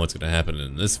find out what's going to happen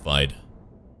in this fight.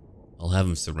 I'll have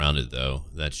them surrounded though.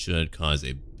 That should cause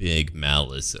a big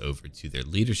malice over to their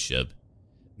leadership,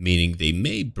 meaning they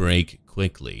may break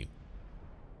quickly.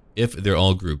 If they're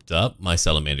all grouped up, my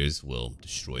salamanders will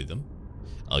destroy them.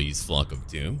 I'll use Flock of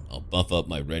Doom. I'll buff up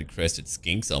my red-crested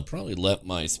skinks. I'll probably let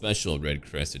my special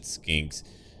red-crested skinks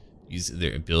use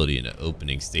their ability in the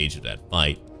opening stage of that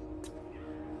fight.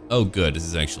 Oh good, this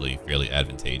is actually fairly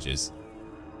advantageous.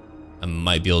 I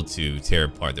might be able to tear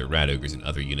apart their rat ogres and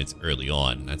other units early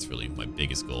on. That's really my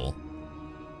biggest goal.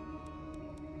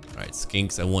 Alright,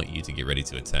 skinks, I want you to get ready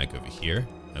to attack over here.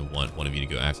 I want one of you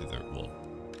to go after the, well,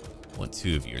 I want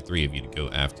 2 of you or 3 of you to go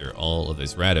after all of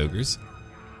those rat ogres.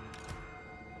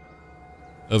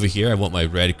 Over here, I want my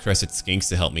red crested skinks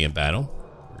to help me in battle.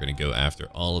 We're gonna go after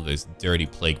all of those dirty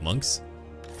plague monks.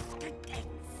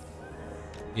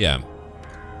 Yeah.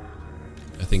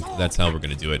 I think that's how we're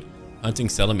gonna do it. Hunting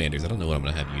salamanders, I don't know what I'm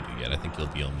gonna have you do yet. I think you'll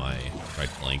be on my right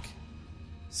flank.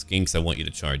 Skinks, I want you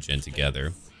to charge in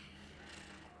together.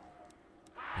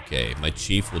 Okay, my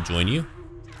chief will join you.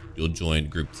 You'll join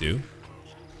group 2.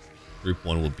 Group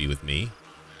 1 will be with me.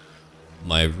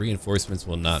 My reinforcements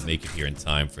will not make it here in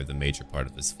time for the major part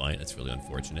of this fight. That's really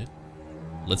unfortunate.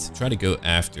 Let's try to go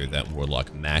after that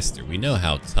Warlock Master. We know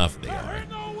how tough they are.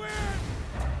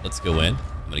 Let's go in.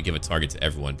 I'm gonna give a target to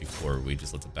everyone before we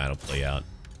just let the battle play out.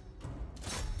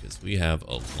 Because we have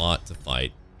a lot to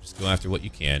fight. Just go after what you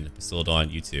can.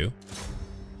 Bastiladon, you too.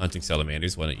 Hunting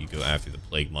salamanders, why don't you go after the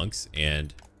plague monks?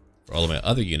 And for all of my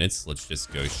other units, let's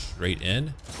just go straight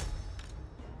in.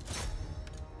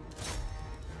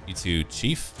 You two,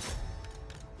 chief.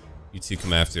 You two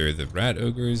come after the rat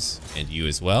ogres, and you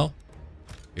as well.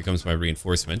 Here comes my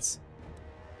reinforcements.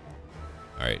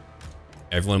 Alright.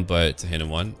 Everyone but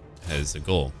Tehenauin has a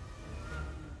goal.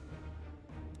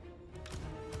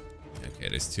 Okay,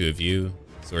 there's 2 of you.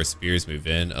 Sword Spears move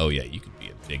in. Oh yeah, you could be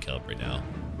a big help right now.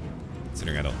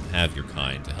 Considering I don't have your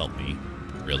kind to help me,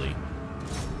 really.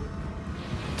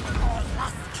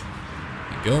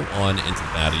 You go on into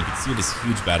battle. You can see this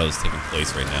huge battle is taking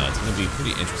place right now. It's going to be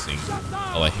pretty interesting.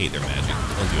 Oh, I hate their magic.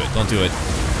 Don't do it. Don't do it.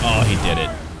 Oh, he did it.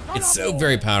 It's so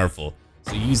very powerful.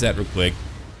 So use that real quick.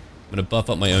 I'm going to buff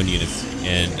up my own units.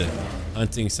 And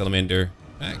hunting salamander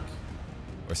pack.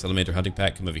 Or salamander hunting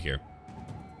pack. Come over here.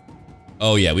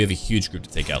 Oh yeah, we have a huge group to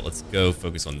take out. Let's go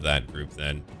focus on that group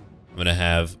then. I'm going to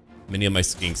have many of my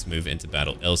skinks move into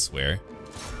battle elsewhere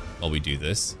while we do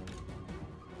this.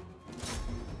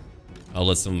 I'll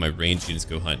let some of my ranged units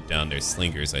go hunt down their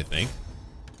slingers, I think.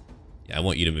 Yeah, I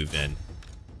want you to move in.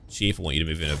 Chief, I want you to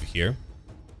move in over here.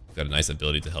 You've got a nice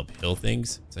ability to help heal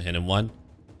things. Tehenauin,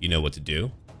 you know what to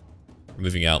do. We're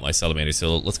moving out my salamander,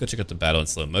 so let's go check out the battle in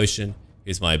slow motion.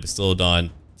 Here's my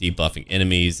Bastiladon debuffing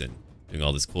enemies and doing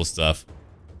all this cool stuff.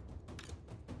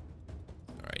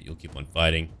 Alright, you'll keep on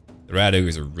fighting. The rat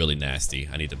ogres are really nasty.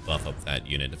 I need to buff up that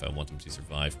unit if I want them to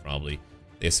survive, probably.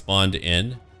 They've spawned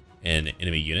in an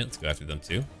enemy unit. Let's go after them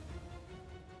too.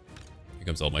 Here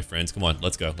comes all my friends. Come on,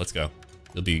 let's go, let's go.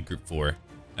 It'll be group 4.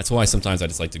 That's why sometimes I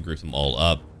just like to group them all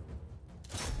up.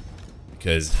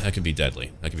 Because that could be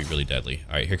deadly. That could be really deadly.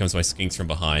 Alright, here comes my skinks from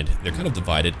behind. They're kind of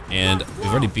divided, and we've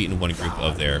already beaten one group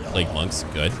of their plague monks.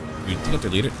 Good. We took out their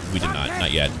leader? We did not.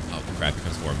 Not yet. Oh crap, here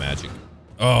comes more magic.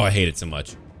 Oh, I hate it so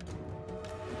much.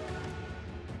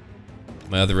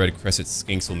 My other red crescent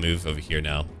skinks will move over here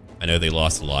now. I know they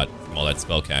lost a lot from all that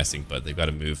spell casting, but they've got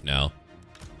to move now.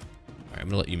 Alright, I'm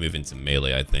gonna let you move into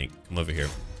melee, I think. Come over here.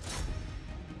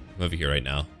 Come over here right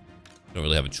now. Don't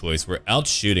really have a choice. We're out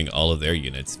shooting all of their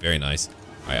units. Very nice.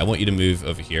 Alright, I want you to move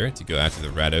over here to go after the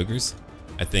rat ogres.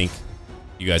 I think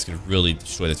you guys can really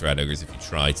destroy those rat ogres if you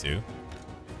try to.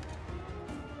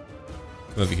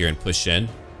 Come over here and push in.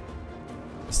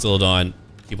 Bastiladon,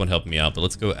 keep on helping me out, but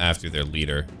let's go after their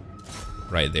leader.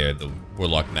 Right there, the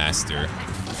Warlock Master.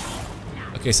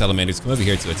 Okay, salamanders, come over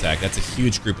here to attack. That's a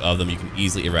huge group of them. You can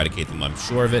easily eradicate them, I'm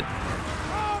sure of it.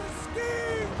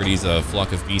 We're gonna use a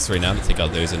flock of beasts right now to take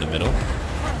out those in the middle.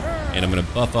 And I'm gonna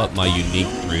buff up my unique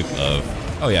group of...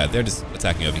 Oh yeah, they're just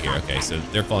attacking over here. Okay, so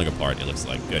they're falling apart, it looks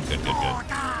like. Good, good, good, good.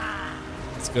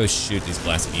 Let's go shoot these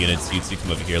blasted units. You two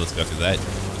come over here. Let's go after that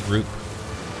group.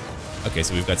 Okay,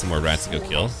 so we've got some more rats to go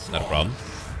kill. Not a problem.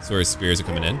 Swords spears are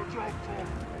coming in.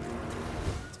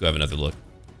 Let's go have another look.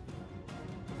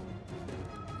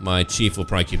 My chief will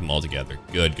probably keep them all together.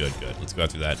 Good, good, good. Let's go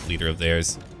after that leader of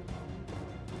theirs.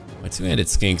 My two-handed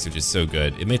skinks are just so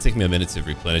good. It may take me a minute to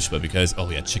replenish, but because... Oh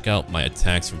yeah, check out my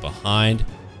attacks from behind.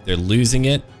 They're losing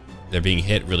it. They're being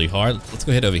hit really hard. Let's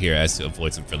go ahead over here as to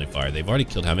avoid some friendly fire. They've already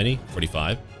killed how many?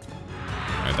 45.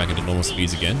 Alright, back into normal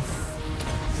speeds again.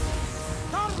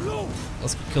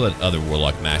 Let's kill that other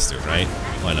Warlock Master, right?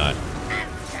 Why not?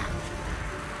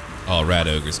 Oh, rat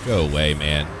ogres, go away,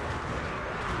 man.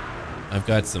 I've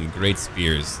got some great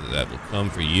spears that will come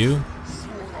for you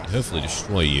and hopefully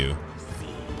destroy you.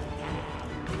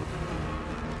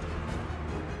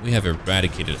 We have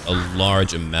eradicated a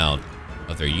large amount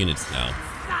of their units now.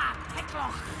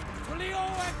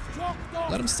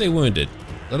 Let them stay wounded.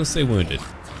 Let them stay wounded.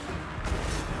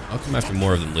 I'll come after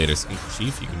more of them later. Skink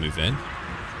Chief, you can move in.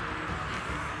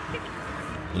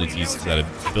 We'll need to use that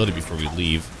ability before we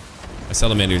leave. My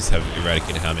salamanders have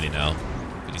eradicated how many now?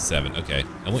 57. Okay.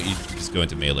 I want you to just go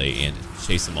into melee and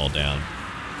chase them all down.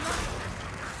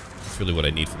 That's really what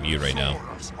I need from you right now.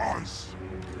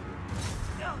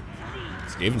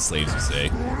 Skaven slaves, you say?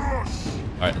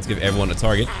 Alright, let's give everyone a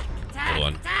target. Hold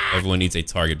on. Everyone needs a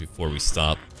target before we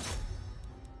stop.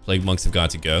 Plague monks have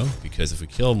got to go, because if we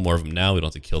kill more of them now, we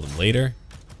don't have to kill them later.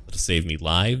 It'll save me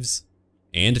lives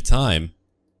and time.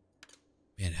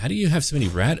 Man, how do you have so many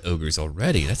rat ogres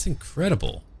already? That's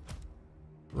incredible.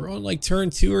 We're on like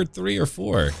turn 2 or 3 or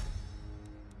 4.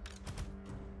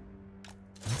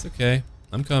 That's okay.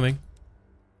 I'm coming.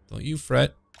 Don't you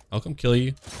fret. I'll come kill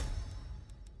you.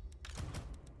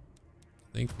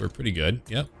 I think we're pretty good.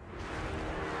 Yep.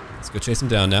 Let's go chase him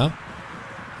down now.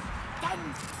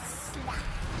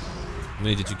 How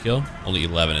many did you kill? Only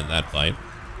 11 in that fight.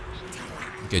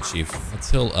 Okay, Chief. Let's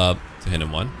heal up to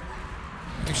Tehenauin.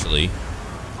 Actually,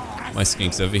 my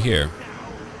skink's over here.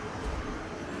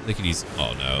 They could use...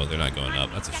 Oh no, they're not going up.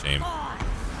 That's a shame.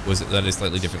 Was it that a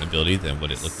slightly different ability than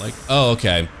what it looked like? Oh,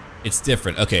 okay. It's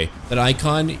different. Okay, that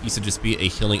icon used to just be a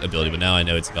healing ability, but now I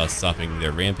know it's about stopping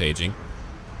their rampaging.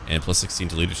 And plus 16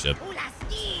 to leadership.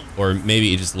 Or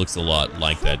maybe it just looks a lot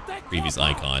like that previous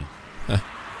icon.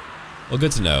 Well,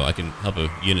 good to know. I can help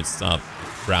a unit stop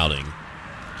crowding.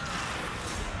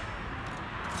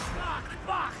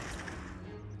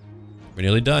 We're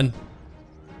nearly done.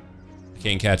 I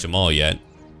can't catch them all yet,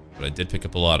 but I did pick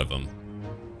up a lot of them.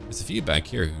 There's a few back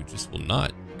here who just will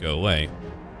not go away.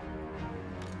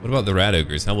 What about the rat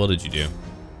ogres? How well did you do?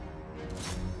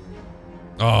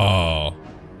 Oh,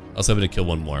 I was hoping to kill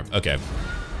one more. Okay,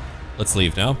 let's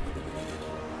leave now.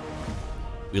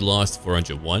 We lost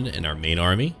 401 in our main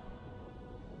army.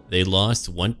 They lost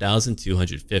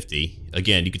 1,250.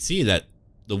 Again, you can see that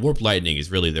the Warp Lightning is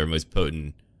really their most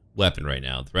potent weapon right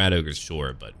now. The rat ogres,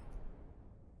 sure, but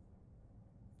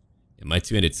yeah, my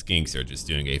two-handed skinks are just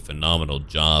doing a phenomenal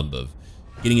job of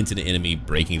getting into the enemy,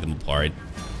 breaking them apart.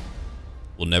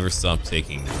 We'll never stop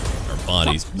taking our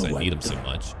bodies because I need them so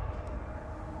much.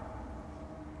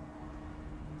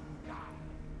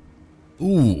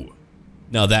 Ooh,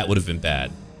 now that would have been bad.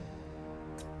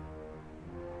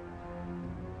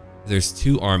 There's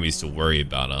 2 armies to worry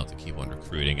about. I'll have to keep on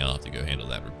recruiting. I'll have to go handle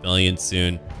that rebellion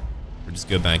soon. Or just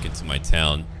go back into my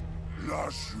town.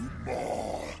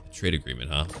 Trade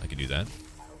agreement, huh? I could do that.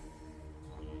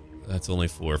 That's only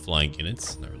for flying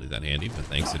units. Not really that handy, but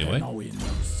thanks anyway.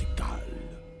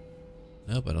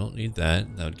 Nope, I don't need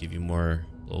that. That would give you more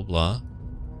blah blah.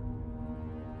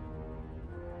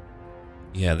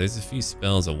 Yeah, there's a few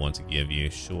spells I want to give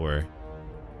you, sure.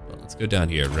 But let's go down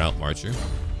here, Route Marcher.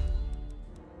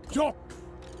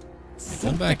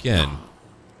 Come back in.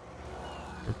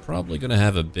 We're probably going to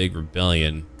have a big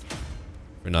rebellion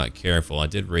if we're not careful. I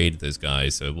did raid those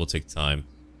guys, so it will take time.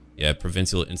 Yeah,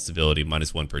 provincial instability,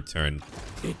 -1 per turn.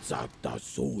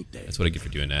 That's what I get for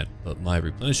doing that. But my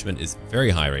replenishment is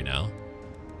very high right now.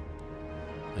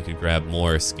 I could grab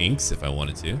more skinks if I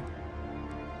wanted to.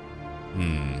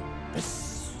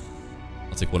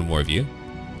 I'll take one more of you.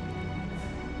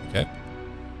 Okay.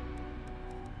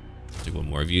 I'll take one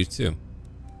more of you too.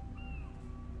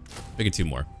 Pick it 2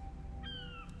 more.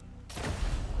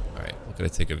 Alright, what could I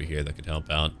take over here that could help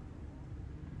out?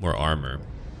 More armor.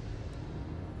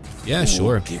 Yeah,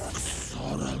 sure.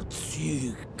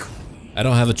 I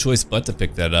don't have a choice but to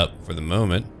pick that up for the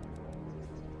moment.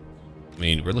 I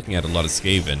mean, we're looking at a lot of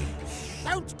Skaven.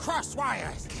 Don't cross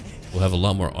wires. We'll have a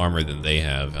lot more armor than they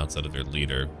have outside of their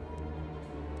leader.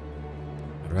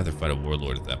 I'd rather fight a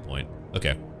warlord at that point.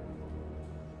 Okay.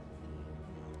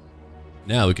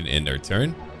 Now we can end our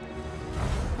turn.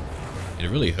 And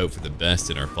really hope for the best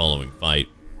in our following fight.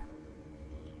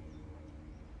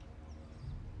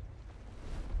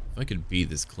 If I could beat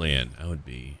this clan, I would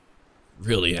be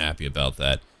really happy about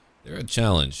that. They're a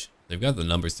challenge. They've got the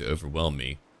numbers to overwhelm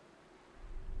me.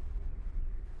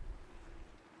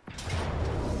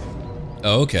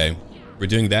 Oh, okay. We're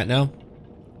doing that now?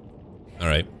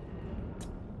 Alright.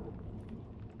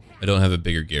 I don't have a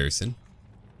bigger garrison.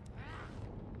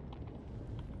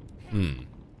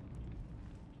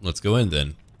 Let's go in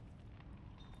then.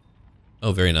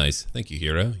 Oh, very nice. Thank you,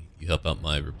 hero. You help out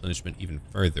my replenishment even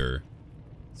further.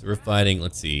 So we're fighting,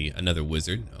 let's see, another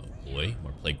wizard. Oh boy,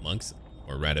 more plague monks,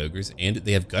 more rat ogres, and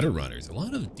they have gutter runners. A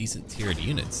lot of decent tiered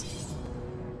units.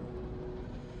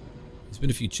 There's been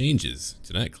a few changes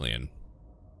to that clan.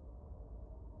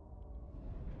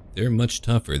 They're much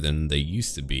tougher than they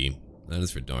used to be. That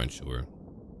is for darn sure.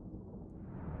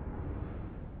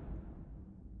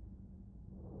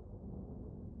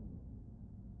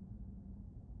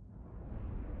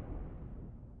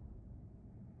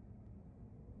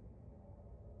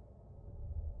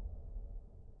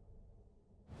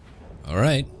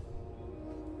 Alright.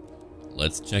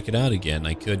 Let's check it out again.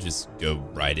 I could just go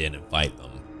right in and fight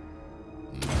them.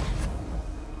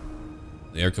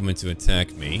 They are coming to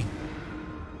attack me.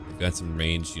 They've got some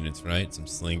ranged units, right? Some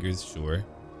slingers, sure.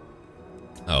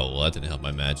 Oh, well, that didn't help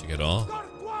my magic at all.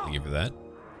 Thank you for that.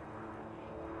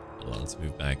 Hold on, let's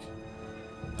move back.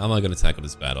 How am I going to tackle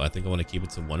this battle? I think I want to keep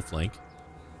it to one flank.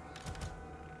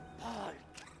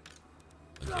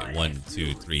 Okay, 1,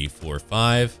 2, 3, 4,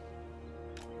 5.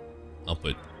 I'll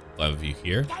put 5 of you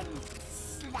here.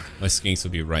 My skinks will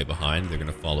be right behind. They're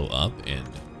going to follow up and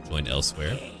join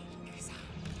elsewhere.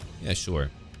 Yeah,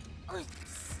 sure.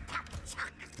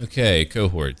 Okay,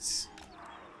 cohorts.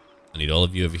 I need all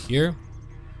of you over here.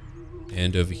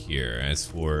 And over here. As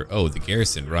for... oh, the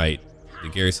garrison, right. The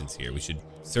garrison's here. We should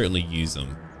certainly use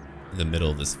them in the middle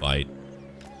of this fight.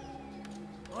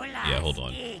 Yeah, hold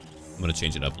on. I'm going to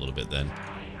change it up a little bit then.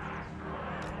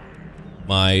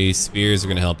 My spears are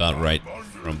going to help out right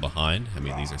from behind. I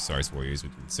mean, these are Sars warriors. We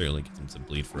can certainly get them to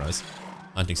bleed for us.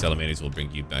 Hunting salamanders will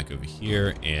bring you back over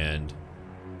here. And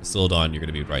Sildon, you're going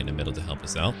to be right in the middle to help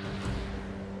us out.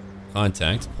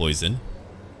 Contact, poison.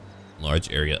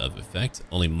 Large area of effect.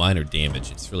 Only minor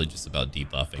damage. It's really just about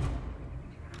debuffing.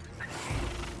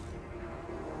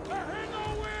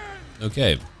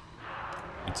 Okay.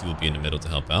 You two will be in the middle to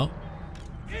help out.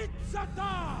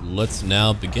 Let's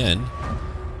now begin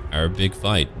our big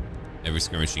fight. Every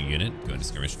skirmishing unit, go into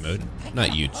skirmish mode.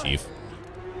 Not you, Chief.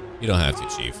 You don't have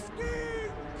to, Chief.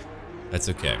 That's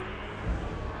okay.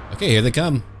 Okay, here they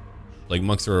come. Plague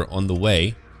monks are on the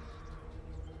way.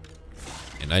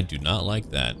 And I do not like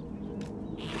that.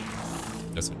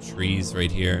 Got some trees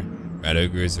right here. Rat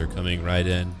ogres are coming right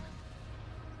in.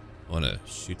 I want to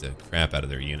shoot the crap out of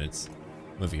their units.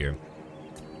 Come over here.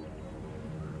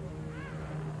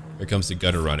 Here comes the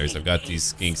gutter runners. I've got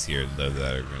these skinks here, though,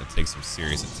 that are going to take some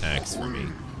serious attacks for me.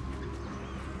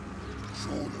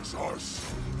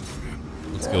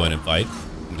 Let's go in and fight.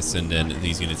 I'm going to send in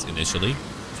these units initially.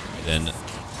 Then,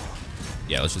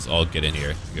 yeah, let's just all get in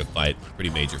here. Go fight a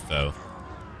pretty major foe.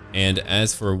 And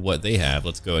as for what they have,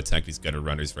 let's go attack these gutter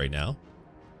runners right now.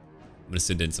 I'm going to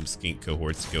send in some skink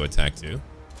cohorts to go attack too.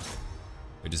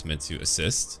 They're just meant to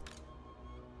assist.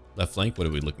 Left flank, what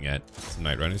are we looking at? Some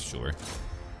night runners, sure.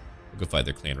 We'll go fight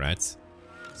their clan rats.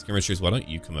 Skirmishers, why don't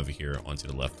you come over here onto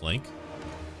the left flank?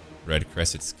 Red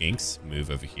crested skinks,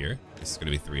 move over here. This is going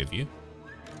to be 3 of you.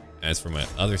 As for my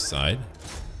other side,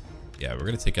 yeah, we're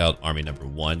going to take out army number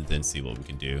 1, then see what we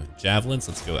can do. Javelins,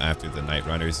 let's go after the night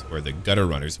runners, or the gutter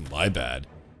runners, my bad,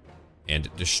 and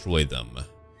destroy them.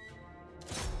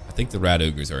 I think the rat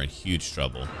ogres are in huge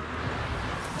trouble.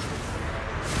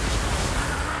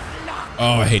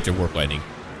 Oh, I hate their warp lightning.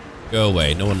 Go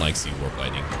away, no one likes you, warp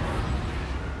lightning.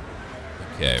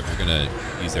 Okay, we're gonna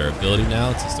use our ability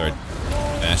now to start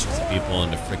bashing some people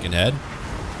in the frickin' head.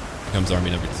 Here comes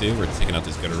army number 2. We're taking out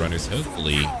these gutter runners,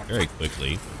 hopefully, very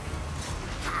quickly.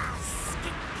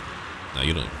 No,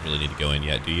 you don't really need to go in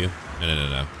yet, do you?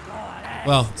 No.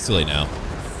 Well, it's too late now.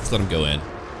 Let's let them go in.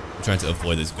 I'm trying to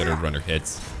avoid those gutter runner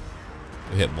hits.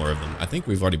 We'll hit more of them. I think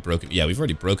we've already broken... yeah, we've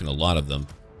already broken a lot of them,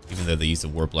 even though they used the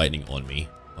warp lightning on me.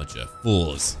 Bunch of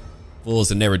fools.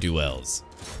 Fools and ne'er-do-wells.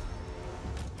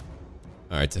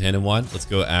 Alright, Tehenauin, let's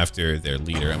go after their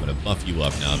leader. I'm going to buff you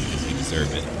up now because you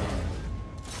deserve it.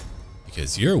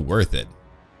 Because you're worth it.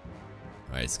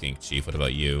 Alright, Skink Chief, what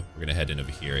about you? We're going to head in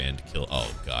over here and kill... oh,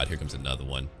 God, here comes another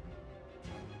one.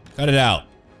 Cut it out.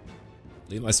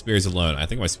 Leave my spears alone. I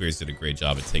think my spears did a great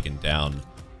job at taking down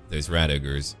those rat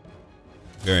ogres.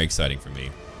 Very exciting for me.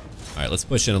 Alright, let's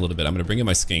push in a little bit. I'm going to bring in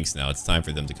my skinks now. It's time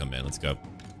for them to come in. Let's go.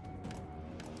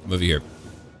 Come over here.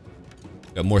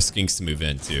 Got more skinks to move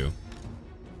in, too.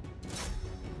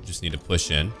 Just need to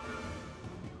push in.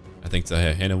 I think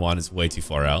Tehenauin is way too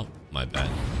far out. My bad.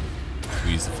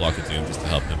 We use the Flock of Doom just to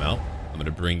help him out. I'm going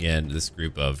to bring in this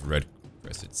group of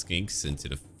red-crested skinks into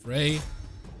the fray.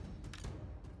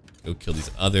 Go kill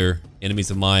these other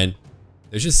enemies of mine.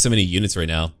 There's just so many units right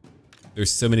now. There's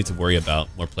so many to worry about.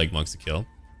 More Plague Monks to kill.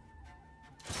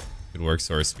 Good work,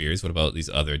 Solar Spears. What about these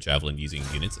other javelin using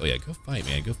units? Oh yeah, go fight,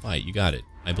 man. Go fight. You got it.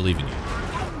 I believe in you.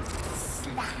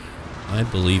 I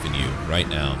believe in you right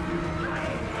now.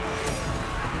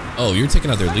 Oh, you're taking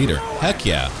out their leader. Heck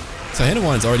yeah.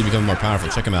 Tehenauin's already becoming more powerful.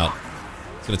 Check him out.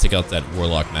 He's gonna take out that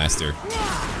Warlock Master.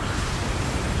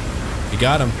 You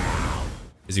got him.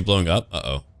 Is he blowing up?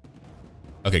 Uh-oh.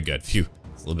 Okay, good. Phew.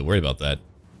 I was a little bit worried about that.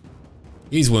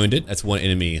 He's wounded. That's one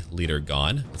enemy leader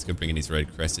gone. Let's go bring in these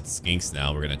red-crested skinks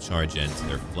now. We're gonna charge into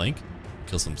their flank.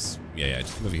 Kill some... Yeah,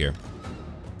 just come over here.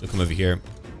 You'll come over here.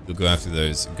 You'll go after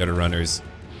those gutter runners.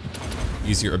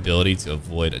 Use your ability to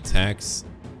avoid attacks.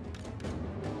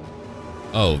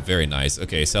 Oh, very nice.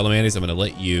 Okay, Salamanders, I'm gonna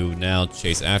let you now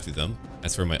chase after them.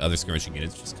 As for my other skirmishing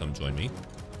units, just come join me.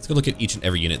 Let's go look at each and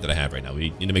every unit that I have right now. We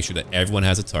need to make sure that everyone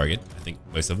has a target. I think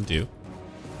most of them do.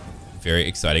 Very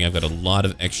exciting. I've got a lot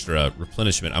of extra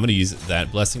replenishment. I'm going to use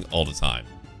that blessing all the time.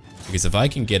 Because if I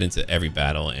can get into every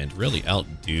battle and really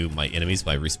outdo my enemies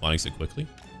by respawning so quickly,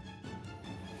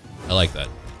 I like that.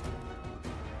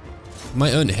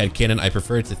 My own headcanon, I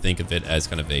prefer to think of it as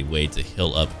kind of a way to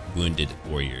heal up wounded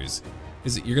warriors.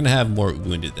 Because you're going to have more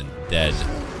wounded than dead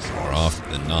more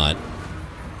often than not.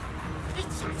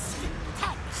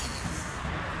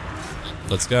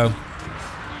 Let's go.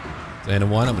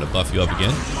 Tehenauin, I'm going to buff you up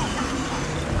again.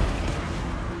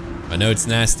 I know it's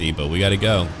nasty, but we gotta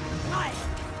go.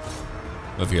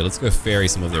 Over here, let's go ferry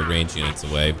some of their range units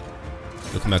away.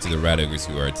 We'll come after the rat ogres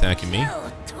who are attacking me.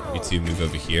 You two move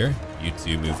over here. You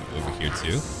two move over here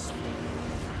too.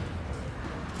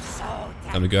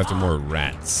 I'm gonna go after more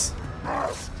rats.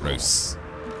 Gross.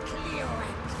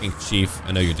 King Chief,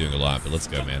 I know you're doing a lot, but let's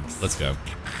go, man. Let's go.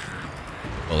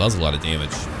 Well, that was a lot of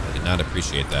damage. I did not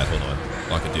appreciate that. Hold on.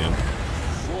 Flock of Doom.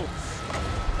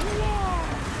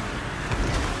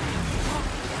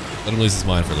 Let him lose his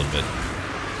mind for a little bit.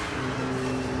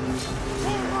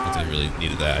 I didn't really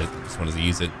needed that. I just wanted to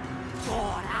use it.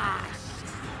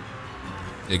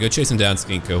 Yeah, go chase him down,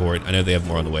 Skink Cohort. I know they have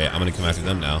more on the way. I'm gonna come after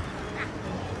them now.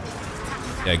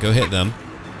 Yeah, go hit them.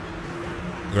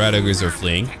 The rat ogres are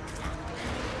fleeing. Alright,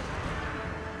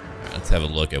 let's have a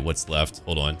look at what's left.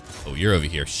 Hold on. Oh, you're over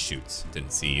here. Shoot.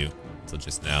 Didn't see you until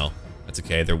just now. That's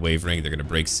okay. They're wavering. They're gonna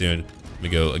break soon. Let me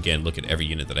go again, look at every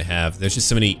unit that I have. There's just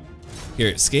so many.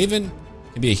 Here, Skaven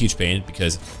can be a huge pain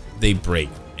because they break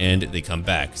and they come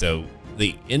back. So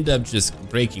they end up just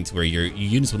breaking to where your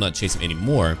units will not chase them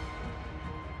anymore.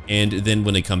 And then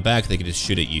when they come back, they can just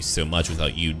shoot at you so much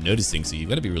without you noticing. So you've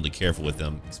got to be really careful with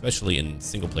them, especially in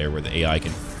single player where the AI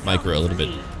can micro a little bit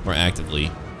more actively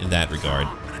in that regard.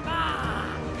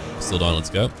 Still on, let's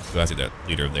go. Go after that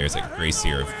leader of theirs, that Grace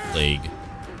here of Plague.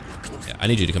 Yeah, I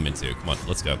need you to come in too. Come on,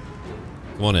 let's go.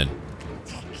 Come on in.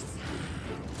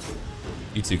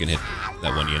 You two can hit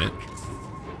that one unit.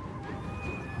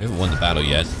 We haven't won the battle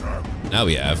yet. Now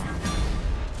we have.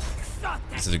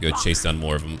 So to go chase down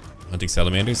more of them. Hunting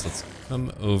salamanders. Let's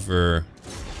come over.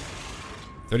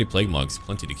 30 plague monks,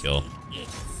 plenty to kill.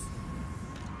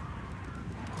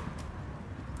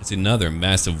 It's another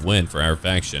massive win for our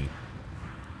faction.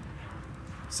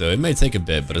 So it may take a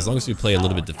bit, but as long as we play a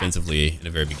little bit defensively in the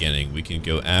very beginning, we can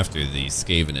go after the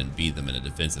Skaven and beat them in a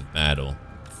defensive battle.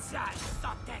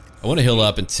 I want to heal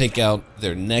up and take out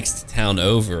their next town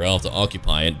over. I'll have to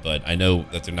occupy it, but I know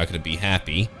that they're not going to be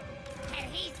happy.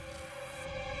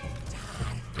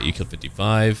 Okay, you killed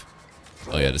 55.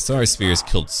 Oh yeah, the Star Spears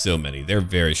killed so many. They're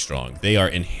very strong. They are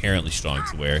inherently strong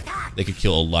to where they could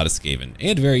kill a lot of Skaven,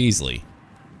 and very easily.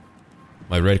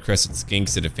 My Red Crescent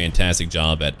Skinks did a fantastic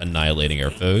job at annihilating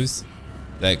our foes.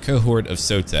 That cohort of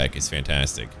Sotek is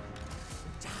fantastic.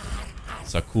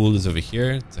 Sakul is over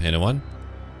here. Tehenauin.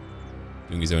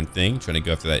 Doing his own thing, trying to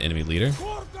go after that enemy leader.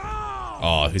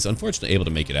 Oh, he's unfortunately able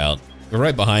to make it out. We're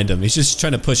right behind him. He's just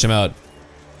trying to push him out.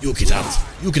 You get out.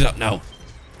 You get out now.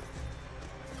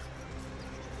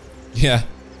 Yeah.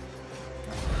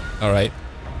 Alright.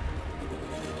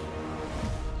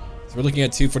 So we're looking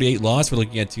at 248 loss. We're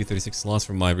looking at 236 loss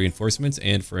for my reinforcements.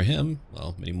 And for him,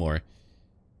 well, many more.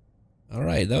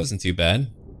 Alright, that wasn't too bad.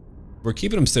 We're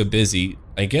keeping him so busy.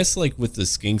 I guess like with the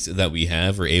skinks that we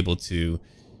have, we're able to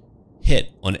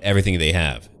hit on everything they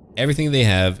have. everything they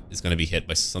have is going to be hit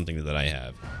by something that I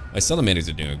have. My salamanders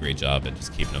are doing a great job at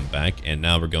just keeping them back, and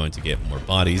now we're going to get more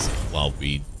bodies while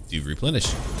we do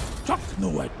replenish.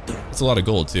 It's a lot of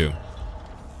gold too.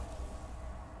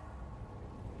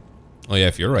 Oh yeah,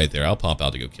 if you're right there, I'll pop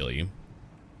out to go kill you.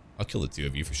 I'll kill the two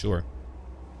of you for sure.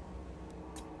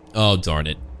 Oh, darn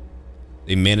it.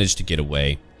 They managed to get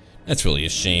away. That's really a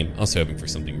shame. I was hoping for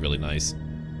something really nice.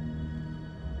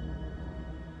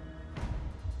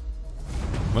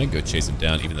 I might go chase them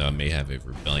down, even though I may have a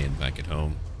rebellion back at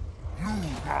home.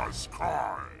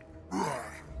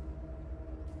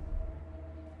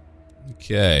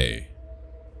 Okay.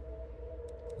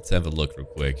 Let's have a look real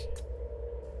quick.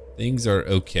 Things are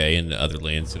okay in the other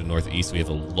lands. To the northeast, we have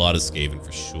a lot of Skaven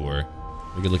for sure.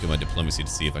 We can look at my diplomacy to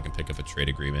see if I can pick up a trade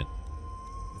agreement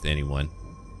with anyone.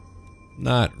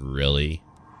 Not really.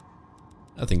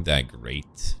 Nothing that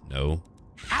great. No.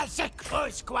 They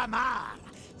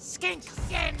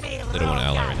don't want to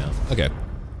ally right now. Okay.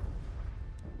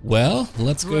 Well,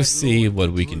 let's go see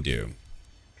what we can do.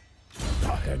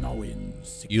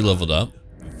 You leveled up.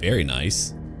 Very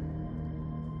nice.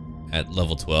 At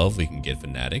level 12, we can get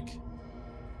Fanatic.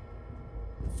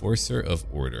 Enforcer of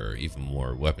Order. Even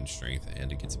more weapon strength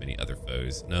and against many other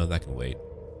foes. No, that can wait.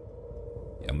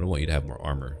 Yeah, I'm going to want you to have more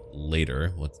armor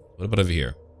later. What about over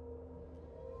here?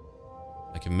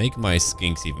 I can make my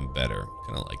skinks even better.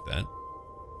 Kind of like that.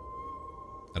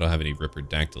 I don't have any Ripper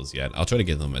Dactyls yet. I'll try to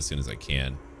get them as soon as I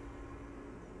can.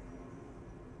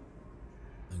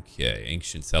 Okay,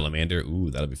 Ancient Salamander. Ooh,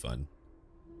 that'll be fun.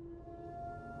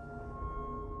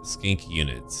 Skink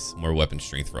units. More weapon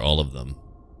strength for all of them.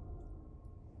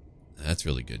 That's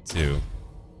really good too.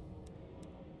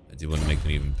 I do want to make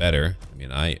them even better. I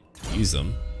mean, I use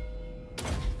them.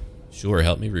 Sure,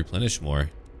 help me replenish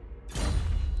more.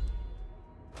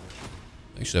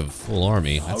 I actually have a full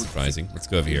army. That's surprising. Let's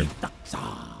go over here.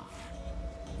 I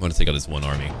want to take out this one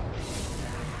army.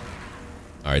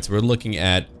 Alright, so we're looking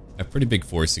at a pretty big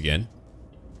force again.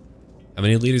 How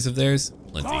many leaders of theirs?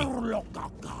 Plenty.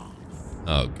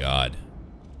 Oh, God.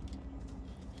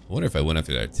 I wonder if I went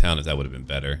after that town, if that would have been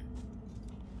better.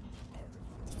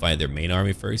 Fight their main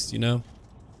army first, you know?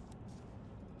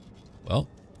 Well,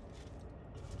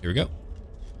 here we go.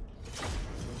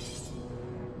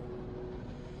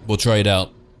 We'll try it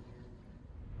out.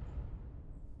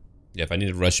 Yeah, if I need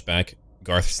to rush back,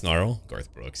 Garth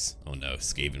Brooks. Oh no,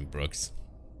 Skaven Brooks.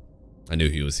 I knew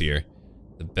he was here.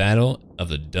 The Battle of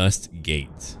the Dust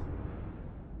Gate.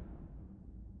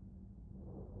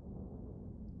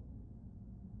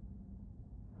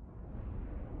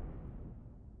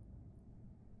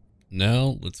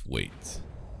 Now, let's wait.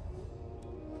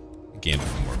 Again,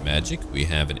 for more magic, we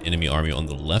have an enemy army on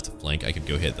the left flank. I could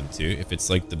go hit them too. If it's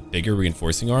like the bigger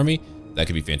reinforcing army, that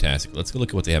could be fantastic. Let's go look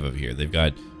at what they have over here. They've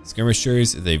got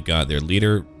skirmishers, they've got their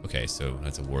leader. Okay, so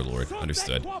that's a warlord.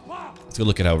 Understood. Let's go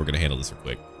look at how we're going to handle this real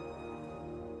quick.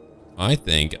 I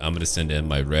think I'm going to send in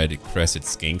my red crested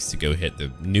skinks to go hit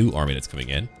the new army that's coming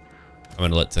in. I'm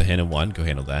going to let Tehenauin go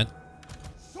handle that.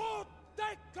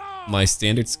 My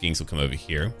standard skinks will come over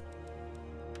here.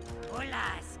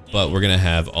 But we're going to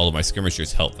have all of my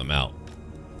skirmishers help them out.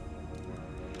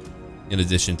 In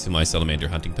addition to my salamander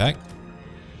hunting pack,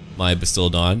 my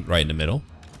Bastildon right in the middle,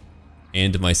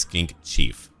 and my skink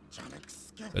chief.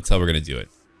 That's how we're going to do it.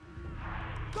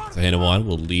 So Tehenauin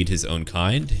will lead his own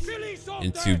kind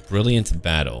into brilliant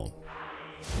battle.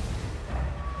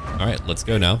 Alright, let's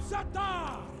go now.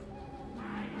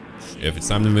 If it's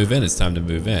time to move in, it's time to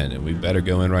move in, and we better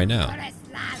go in right now.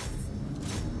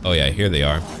 Oh yeah, here they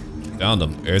are. Found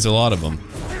them. There's a lot of them.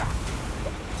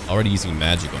 Already using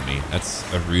magic on me. That's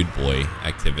a rude boy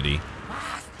activity.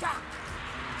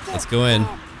 Let's go in.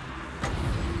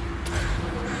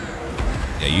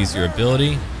 Yeah, use your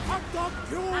ability.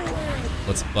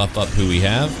 Let's buff up who we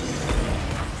have.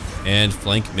 And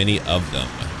flank many of them.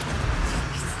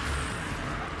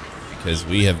 Because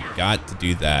we have got to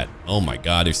do that. Oh my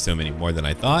god, there's so many more than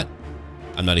I thought.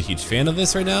 I'm not a huge fan of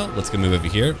this right now. Let's go move over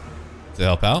here to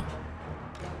help out.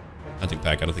 Hunting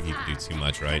pack, I don't think he can do too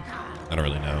much, right? I don't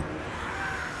really know.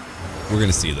 We're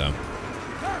gonna see though.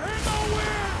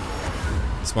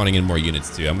 Spawning in more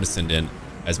units too. I'm gonna send in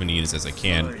as many units as I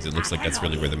can because it looks like that's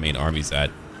really where the main army's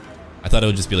at. I thought it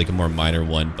would just be like a more minor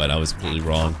one, but I was completely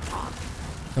wrong.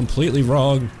 Completely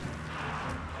wrong.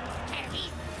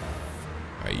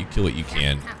 Alright, you kill what you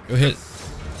can. Go hit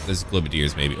those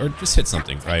globadiers maybe, or just hit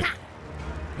something, right?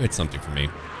 Go hit something for me.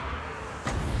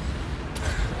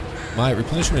 My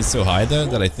replenishment is so high though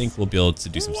that I think we'll be able to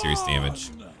do some serious damage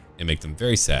and make them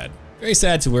very sad. Very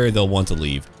sad to where they'll want to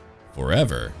leave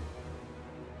forever.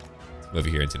 Let's move over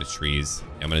here into the trees.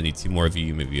 I'm gonna need two more of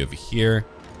you, maybe over here.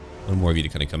 One more of you to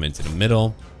kind of come into the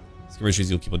middle. Skirmishers,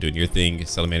 you'll keep on doing your thing.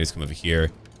 Salamanders come over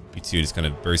here. You two just kind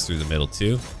of burst through the middle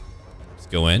too. Just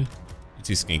go in. You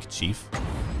two skink chief.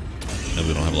 No,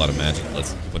 we don't have a lot of magic.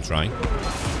 Let's keep on trying.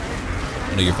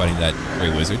 I know you're fighting that Grey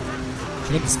Wizard.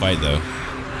 Check out this fight though.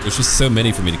 There's just so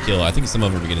many for me to kill. I think some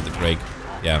of them are beginning to break.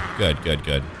 Yeah, good, good,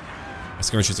 good. My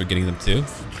skirmishers are getting them too.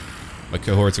 My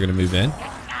cohorts are going to move in.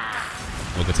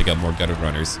 We'll go take out more gutter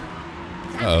runners.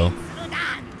 Uh-oh.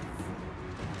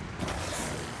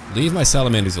 Leave my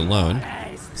salamanders alone.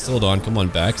 Still on, come on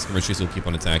back. Skirmishers will keep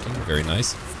on attacking. Very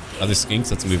nice. Other skinks,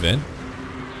 let's move in.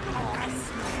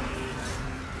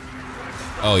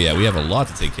 Oh yeah, we have a lot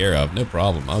to take care of. No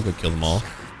problem. I'll go kill them all.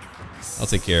 I'll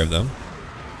take care of them.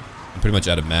 I'm pretty much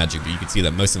out of magic, but you can see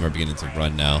that most of them are beginning to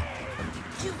run now.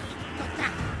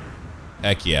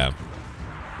 Heck yeah.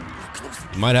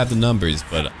 You might have the numbers,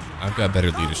 but I've got better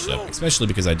leadership. Especially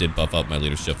because I did buff up my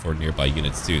leadership for nearby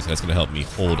units too, so that's going to help me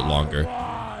hold longer.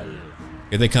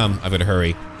 Here they come. I've got to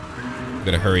hurry. I've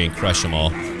got to hurry and crush them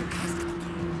all.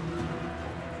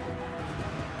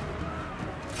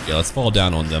 Yeah, let's fall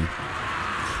down on them.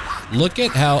 Look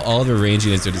at how all the range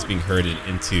units are just being herded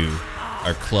into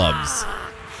our clubs.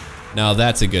 Now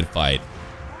that's a good fight.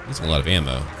 Using a lot of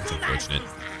ammo. That's unfortunate.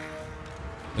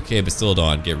 Okay,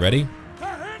 Bastildon, get ready.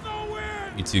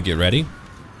 You two get ready.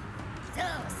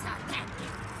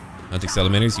 Hunting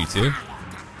salamanders, you two.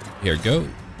 Here, go.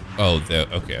 Oh, they're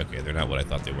okay, they're not what I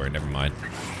thought they were. Never mind.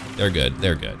 They're good,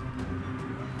 they're good.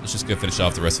 Let's just go finish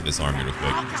off the rest of this army real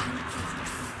quick.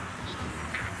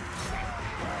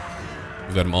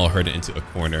 We've got them all herded into a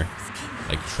corner.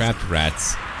 Like trapped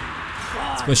rats.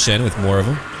 Let's push in with more of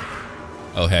them.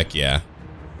 Oh, heck yeah.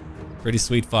 Pretty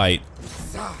sweet fight.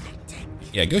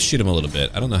 Yeah, go shoot him a little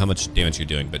bit. I don't know how much damage you're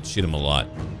doing, but shoot him a lot.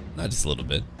 Not just a little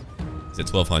bit. Is it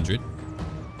 1200?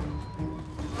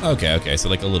 Okay, okay, so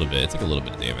like a little bit. It's like a little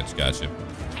bit of damage. Gotcha.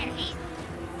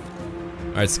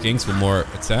 Alright, skinks, one more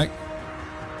attack.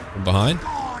 From behind.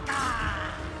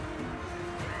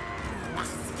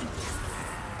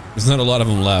 There's not a lot of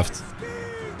them left.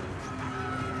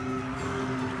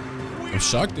 I'm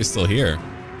shocked they're still here.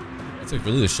 That's like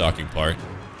really the shocking part.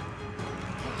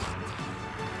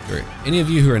 For any of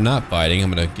you who are not fighting, I'm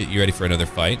gonna get you ready for another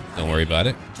fight. Don't worry about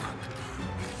it.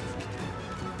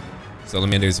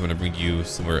 Salamanders, I'm gonna bring you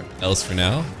somewhere else for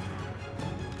now.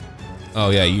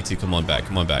 Oh yeah, you two, come on back,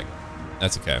 come on back.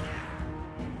 That's okay.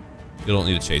 You don't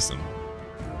need to chase them.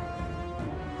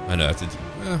 I know, I have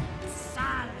to.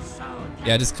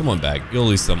 Yeah, just come on back. You'll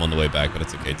lose some on the way back, but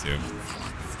it's okay too.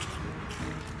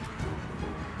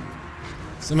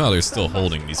 Somehow they're still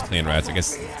holding these clan rats. I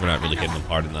guess we're not really hitting them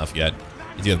hard enough yet.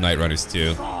 You do have night runners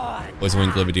too. Boys and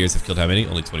winged liberateers have killed how many?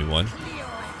 Only 21.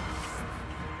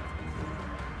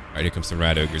 Alright, here comes some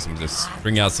rat ogres. I'm gonna just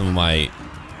bring out some of my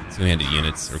two-handed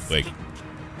units real quick.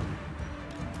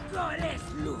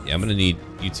 Yeah, I'm gonna need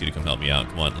you two to come help me out.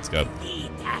 Come on, let's go. Come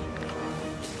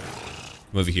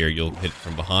over here. You'll hit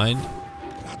from behind.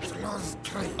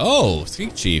 Oh,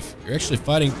 Skink Chief. You're actually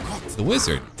fighting the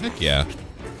wizard. Heck yeah.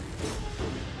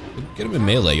 Get him in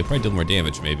melee. You'll probably do more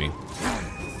damage, maybe.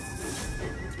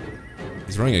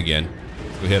 He's running again.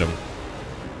 Let's go hit him.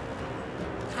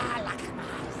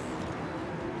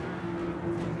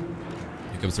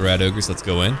 Here comes the rat ogres. Let's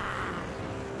go in.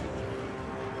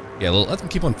 Yeah, let them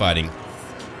keep on fighting.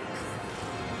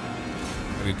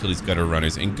 I'm gonna kill these gutter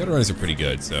runners, and gutter runners are pretty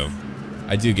good, so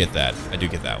I do get that. I do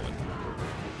get that one.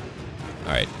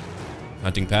 Alright.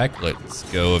 Hunting pack, let's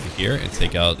go over here and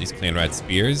take out these clan rat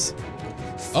spears.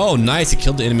 Oh, nice, he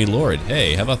killed the enemy lord.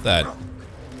 Hey, how about that?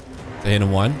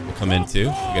 Tehenauin will come in too.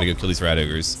 We gotta go kill these rat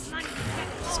ogres.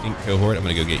 Skink cohort, I'm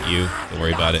gonna go get you. Don't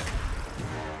worry about it.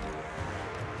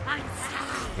 I'm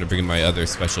gonna bring in my other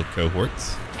special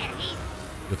cohorts.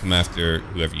 You'll come after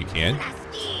whoever you can.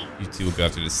 You two will go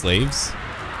after the slaves.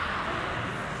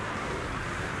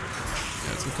 Yeah,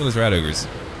 let's go kill those rat ogres.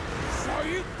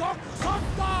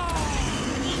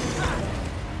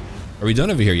 Are we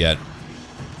done over here yet?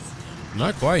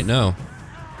 Not quite, no.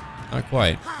 Not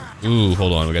quite. Ooh,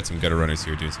 hold on. We got some gutter runners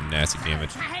here doing some nasty damage.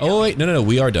 Oh, wait. No.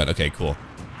 We are done. Okay, cool.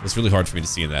 It's really hard for me to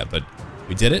see in that, but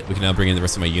we did it. We can now bring in the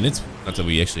rest of my units. Not that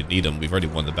we actually need them. We've already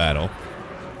won the battle.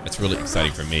 That's really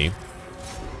exciting for me.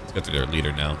 Let's go to their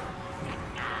leader now.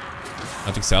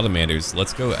 Hunting salamanders.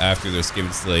 Let's go after those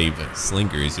skimming slave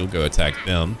slingers. You'll go attack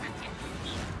them.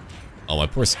 Oh, my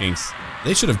poor skinks.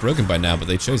 They should have broken by now, but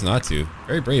they chose not to.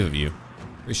 Very brave of you.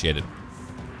 Appreciate it.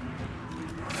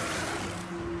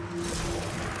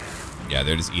 Yeah,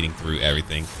 they're just eating through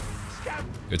everything.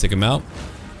 Go take them out.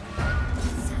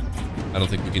 I don't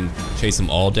think we can chase them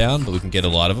all down, but we can get a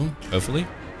lot of them, hopefully.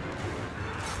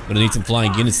 gonna need some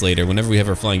flying units later. Whenever we have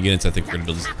our flying units, I think we're gonna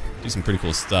be able to do some pretty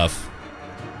cool stuff.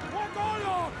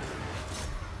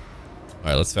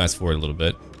 Alright, let's fast forward a little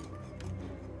bit.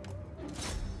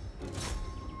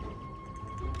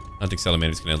 I think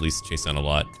Salamander's gonna at least chase down a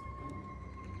lot.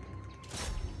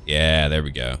 Yeah, there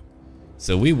we go.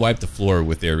 So we wiped the floor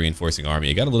with their reinforcing army.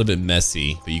 It got a little bit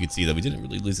messy, but you can see that we didn't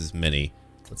really lose as many.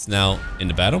 Let's now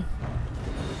into battle.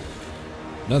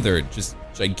 Another just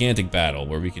gigantic battle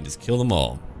where we can just kill them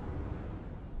all.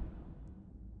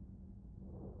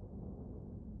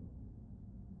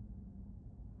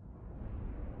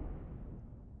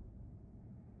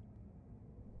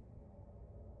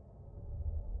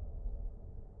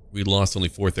 We lost only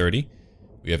 430.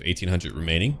 We have 1,800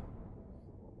 remaining.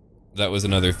 That was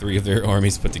another 3 of their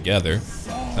armies put together.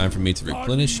 Time for me to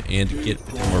replenish and get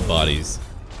 50 more bodies.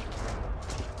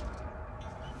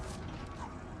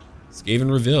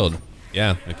 Skaven revealed.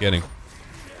 Yeah, no kidding.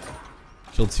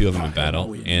 Killed 2 of them in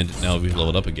battle, and now we've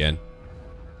leveled up again.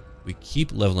 We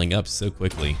keep leveling up so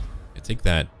quickly. I take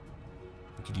that.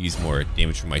 I could use more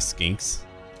damage from my skinks.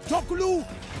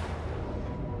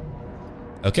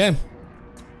 Okay.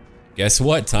 Guess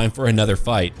what? Time for another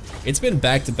fight. It's been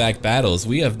back-to-back battles.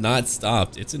 We have not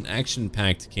stopped. It's an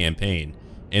action-packed campaign.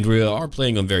 And we are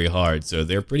playing them very hard, so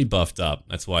they're pretty buffed up.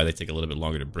 That's why they take a little bit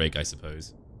longer to break, I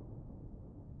suppose.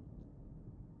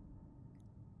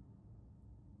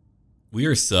 We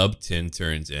are sub 10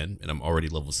 turns in, and I'm already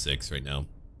level 6 right now.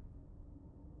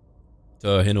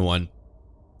 Tehenauin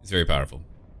is very powerful.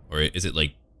 Or is it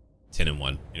like 10 and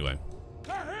 1? Anyway,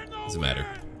 doesn't matter.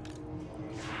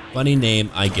 Funny name,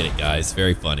 I get it, guys.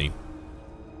 Very funny.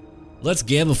 Let's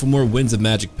gamble for more winds of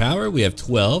magic power. We have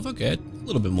 12. Okay, a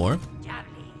little bit more.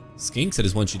 Skinks, I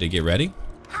just want you to get ready.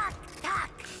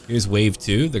 Here's wave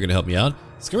 2. They're gonna help me out.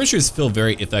 Skirmishers feel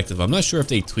very effective. I'm not sure if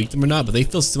they tweaked them or not, but they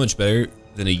feel so much better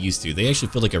than they used to. They actually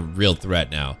feel like a real threat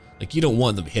now. Like, you don't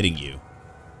want them hitting you.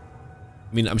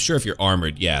 I mean, I'm sure if you're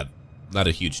armored, yeah, not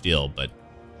a huge deal, but...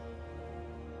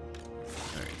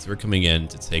 Alright, so we're coming in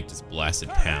to take this blasted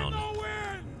town.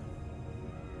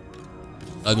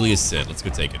 Ugly as sin. Let's go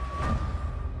take it.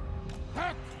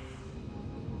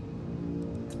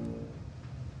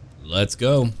 Let's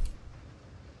go.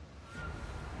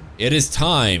 It is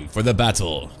time for the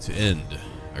battle to end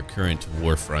our current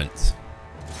war front.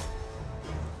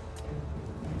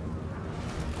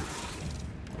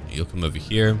 You'll come over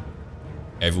here.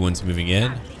 Everyone's moving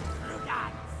in.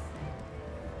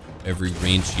 Every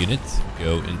ranged unit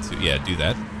go into, yeah, do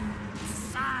that.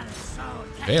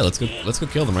 Okay, let's go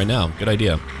kill them right now. Good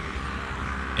idea.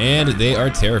 And they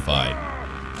are terrified.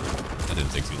 That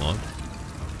didn't take too long.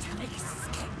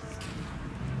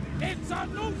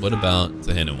 What about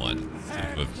Tehenauin?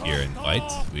 Let's go over here and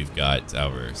fight. We've got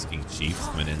our skink chiefs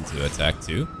coming in to attack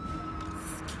too.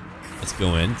 Let's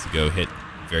go in to go hit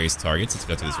various targets. Let's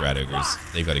go to these rat ogres.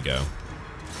 They've got to go.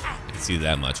 I can see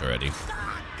that much already.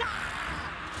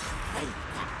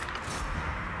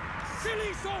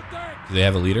 Do they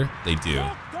have a leader? They do.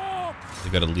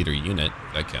 They've got a leader unit.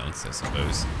 That counts, I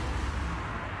suppose.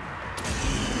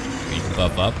 Okay, you can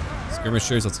buff up.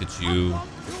 Skirmishers, let's get you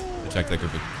to attack that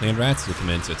group of clan rats. You'll come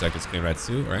in to attack those clan rats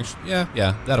too. Or actually,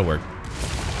 yeah, that'll work.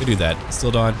 We do that.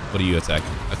 Still Dawn, what are you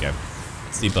attacking? Okay,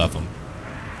 let's debuff them.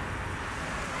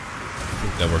 I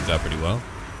think that worked out pretty well.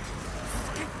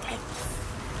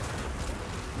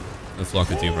 No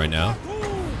Flock of Doom right now.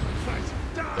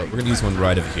 But we're going to use one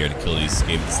right over here to kill these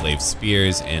Skaven slave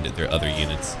spears and their other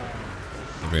units.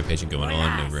 No rampaging going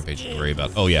on, no rampaging to worry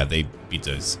about. Oh yeah, they beat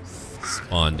those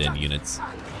spawned in units.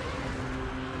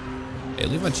 Hey,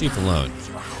 leave my chief alone.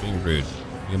 Being rude.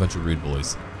 Being a bunch of rude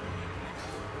boys.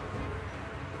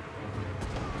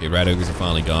 Okay, rat ogres are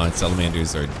finally gone.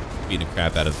 Salamanders are beating the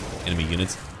crap out of enemy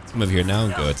units. Let's come over here now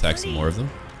and go attack some more of them.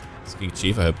 Skink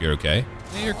chief, I hope you're okay.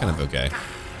 Yeah, you're kind of okay.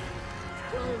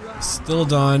 Still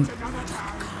Dawn.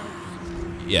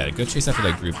 Yeah, go chase after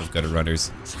that group of gutter runners.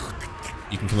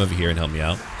 You can come over here and help me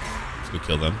out. Let's go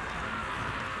kill them.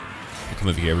 We'll come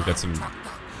over here. We've got some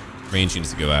range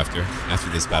units to go after. After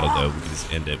this battle, though, we can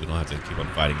just end it. We don't have to keep on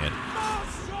fighting it.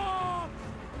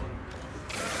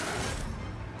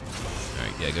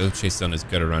 Alright, yeah, go chase down those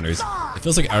gutter runners. It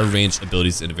feels like our ranged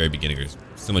abilities in the very beginning are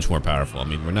so much more powerful. I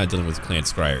mean, we're not dealing with Clan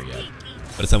Scryer yet.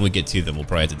 By the time we get to them, we'll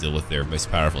probably have to deal with their most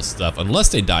powerful stuff. Unless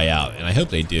they die out, and I hope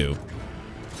they do.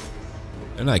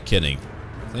 They're not kidding.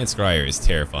 Clan Scryer is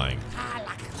terrifying.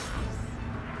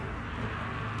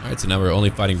 Alright, so now we're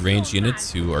only fighting ranged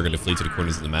units who are going to flee to the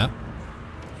corners of the map.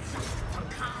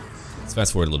 Let's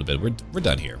fast forward a little bit. We're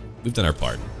done here. We've done our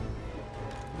part.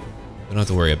 We don't have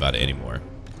to worry about it anymore.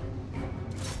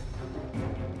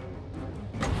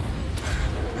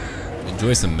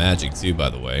 enjoy some magic too,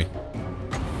 by the way.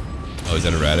 Oh, is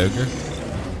that a rat ogre?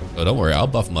 Oh, don't worry, I'll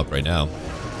buff him up right now.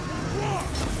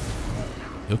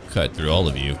 He'll cut through all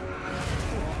of you.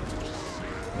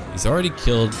 He's already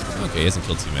killed... Okay, he hasn't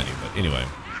killed too many, but anyway.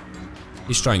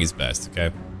 He's trying his best,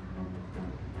 okay?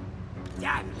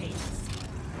 Can't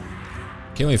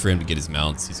wait for him to get his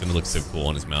mounts. He's gonna look so cool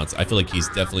on his mounts. I feel like he's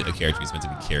definitely a character who's meant to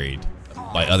be carried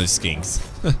by other skinks.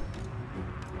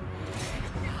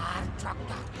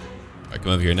 Alright,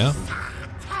 come over here now.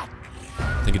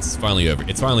 I think it's finally over.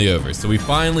 It's finally over. So we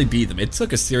finally beat them. It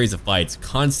took a series of fights,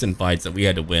 constant fights that we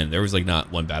had to win. There was like not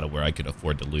one battle where I could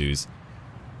afford to lose.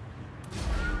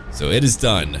 So it is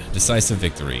done. Decisive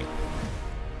victory.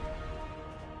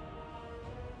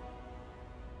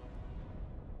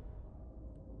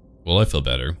 Well, I feel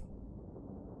better.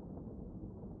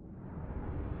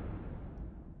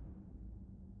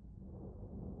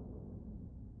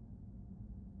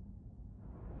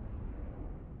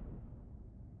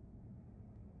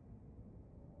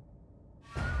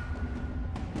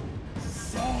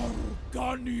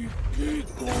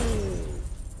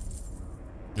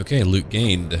 Okay, loot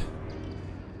gained.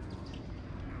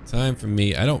 Time for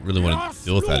me. I don't really want to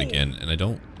deal with that again, and I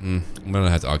don't. I'm gonna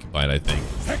have to occupy it. I think.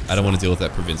 I don't want to deal with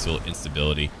that provincial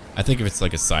instability. I think if it's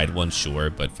like a side one, sure,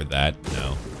 but for that,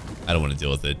 no. I don't want to deal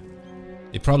with it.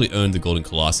 They probably owned the Golden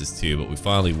Colossus too, but we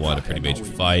finally won a pretty major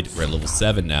fight. We're at level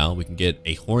 7 now. We can get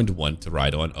a horned one to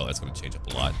ride on. Oh, that's gonna change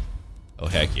up a lot. Oh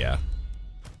heck yeah.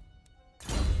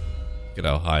 Look at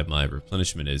how high my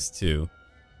replenishment is too.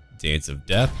 Dance of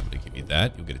Death. I'm gonna give you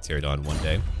that. You'll get a Tehenauin one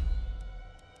day.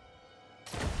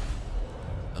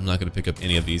 I'm not gonna pick up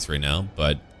any of these right now,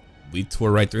 but we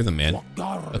tore right through them, man.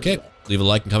 Okay, leave a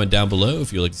like and comment down below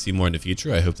if you'd like to see more in the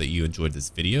future. I hope that you enjoyed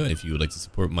this video. If you would like to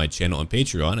support my channel on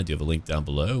Patreon, I do have a link down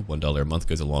below. $1 a month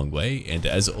goes a long way. And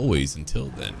as always, until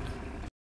then.